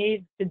really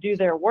needs to do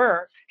their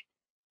work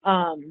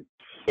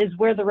is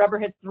where the rubber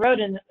hits the road,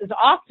 and is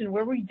often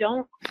where we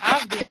don't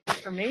have the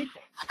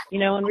information,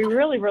 and we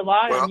really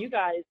rely on you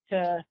guys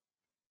to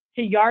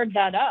yard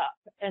that up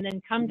and then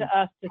come to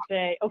us to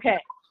say, okay,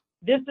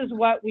 this is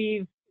what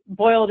we've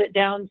boiled it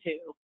down to.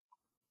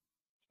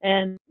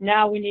 And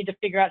now we need to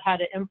figure out how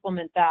to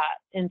implement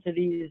that into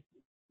these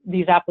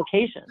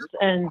applications.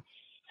 And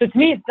so to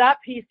me, it's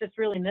that piece that's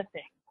really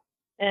missing.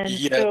 And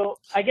so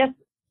I guess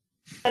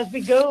as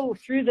we go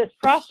through this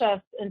process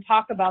and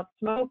talk about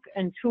smoke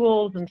and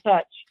tools and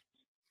such,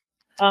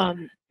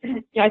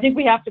 I think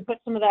we have to put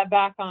some of that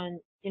back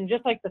on,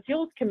 just like the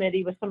fuels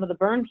committee with some of the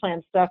burn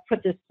plan stuff,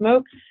 put this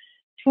smoke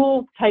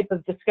tool type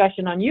of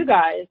discussion on you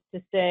guys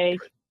to say,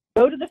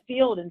 go to the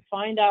field and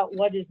find out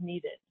what is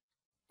needed.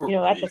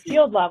 At the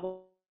field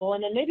level,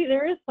 and then maybe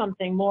there is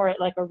something more at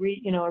like a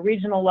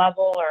regional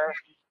level or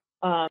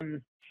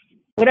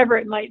whatever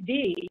it might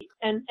be,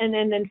 and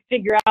then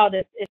figure out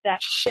if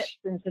that fits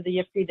into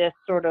the IFTDSS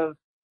sort of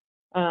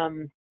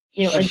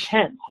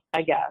intent,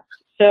 I guess.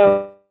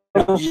 So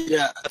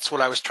yeah, that's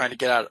what I was trying to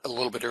get at a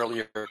little bit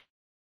earlier,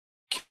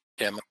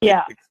 Kim.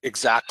 Yeah,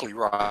 exactly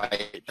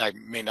right. I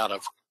may not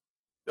have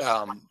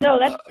No,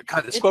 that's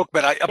kind of smoke,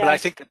 but yeah. I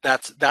think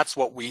that's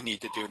what we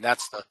need to do, and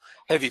that's the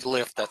heavy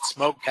lift that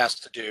smoke has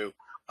to do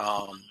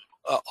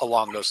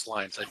along those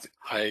lines.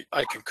 I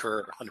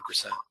concur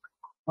 100%.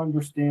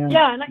 Understand.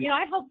 Yeah, and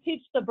I help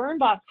teach the burn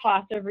box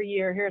class every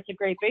year here at the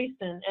Great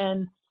Basin,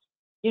 and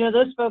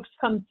those folks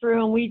come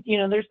through, and we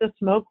there's the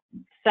smoke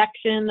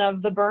section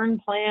of the burn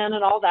plan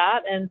and all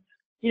that, and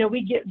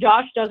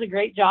Josh does a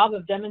great job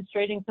of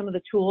demonstrating some of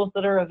the tools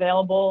that are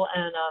available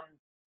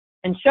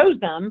and shows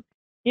them.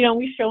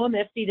 We show them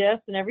IFTDSS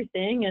and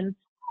everything, and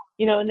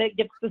and it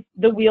gets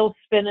the wheels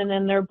spinning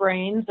in their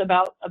brains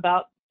about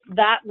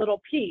that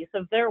little piece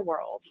of their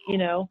world,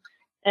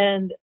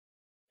 and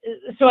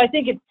so I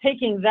think it's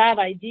taking that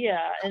idea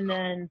and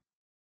then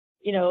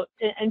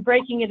and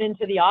breaking it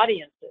into the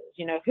audiences.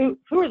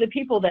 Who are the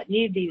people that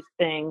need these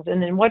things,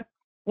 and then what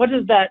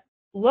does that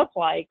look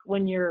like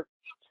when you're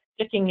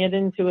sticking it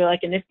into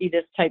like an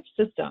IFTDSS type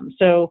system?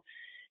 So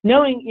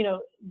knowing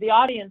the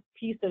audience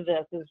piece of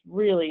this is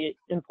really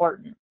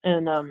important,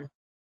 and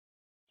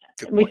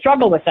we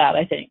struggle with that,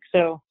 I think.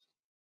 So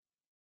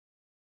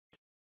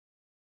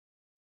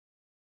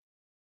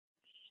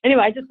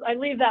anyway, I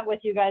leave that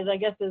with you guys, I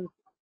guess,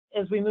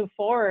 as we move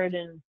forward,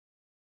 and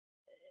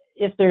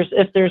if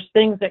there's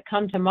things that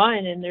come to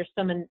mind and there's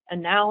some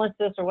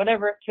analysis or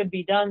whatever it could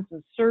be done,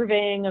 some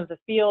surveying of the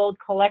field,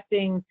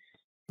 collecting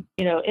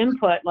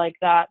input like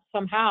that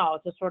somehow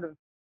to sort of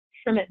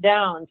trim it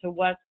down to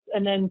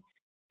and then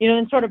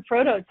and sort of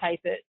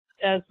prototype it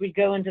as we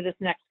go into this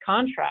next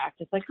contract.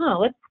 It's like,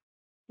 let's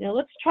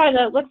try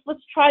this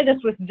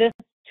with this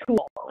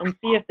tool and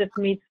see if this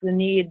meets the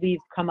need we've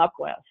come up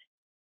with.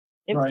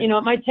 Right.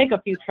 It might take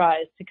a few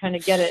tries to kind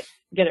of get it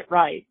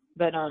right,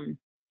 but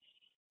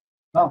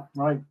Oh,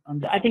 right.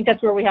 I think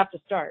that's where we have to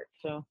start.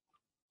 So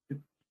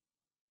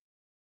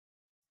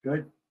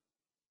good.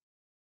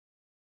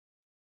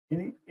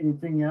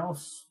 Anything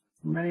else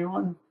from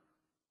anyone?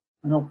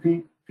 I know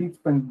Pete's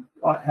been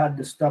had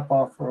to step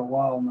off for a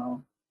while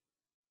now.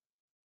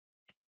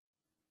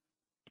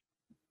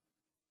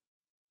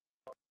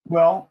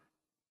 Well,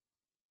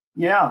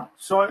 yeah.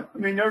 So I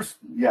mean, I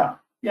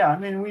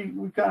mean,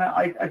 we kind of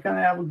I kind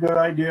of have a good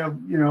idea of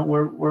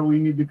where we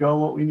need to go,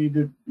 what we need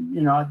to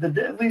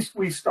at least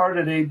we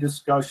started a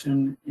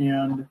discussion,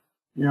 and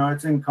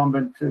it's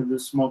incumbent to the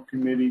smoke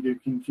committee to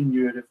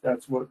continue it if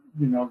that's what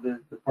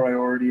the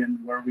priority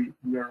and where we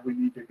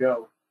need to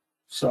go.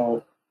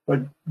 So,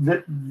 but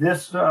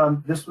this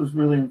was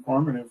really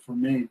informative for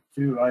me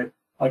too.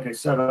 Like I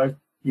said, I've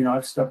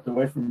stepped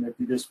away from it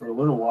just for a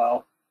little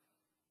while,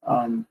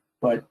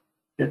 but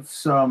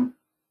it's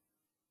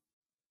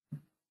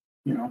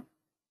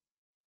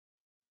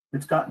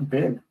it's gotten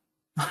big.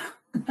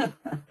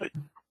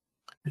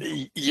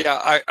 Yeah,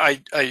 I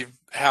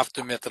have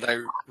to admit that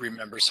I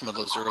remember some of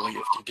those early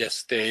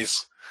IFTDSS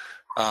days,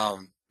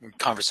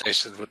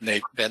 conversations with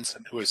Nate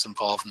Benson, who was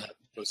involved in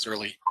those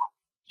early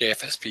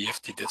JFSP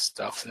IFTDSS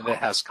stuff, and it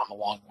has come a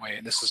long way,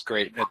 and this is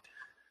great.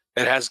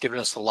 It has given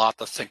us a lot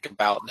to think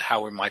about and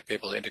how we might be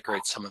able to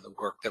integrate some of the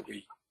work that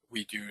we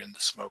do in the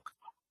smoke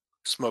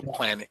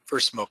planning, for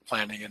smoke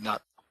planning, and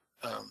not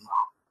the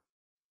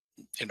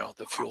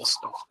fuel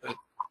stuff. But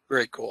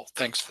very cool.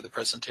 Thanks for the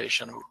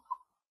presentation. We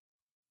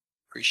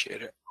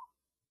appreciate it.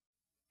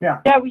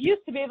 Yeah, we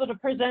used to be able to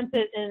present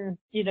it in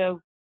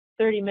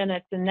 30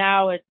 minutes, and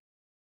now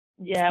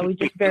we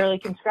just barely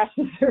can scratch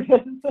the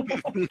surface.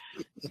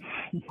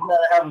 you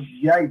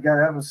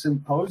gotta have a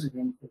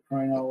symposium for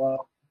crying out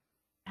loud.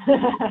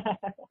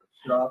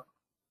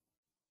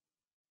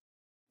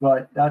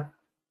 But that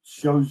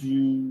shows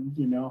you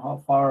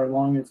how far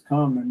along it's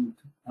come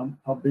and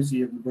how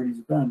busy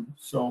everybody's been.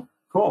 So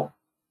cool.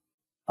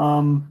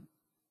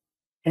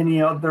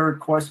 Any other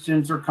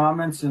questions or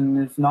comments? And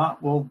if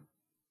not, we'll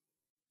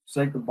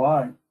say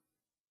goodbye.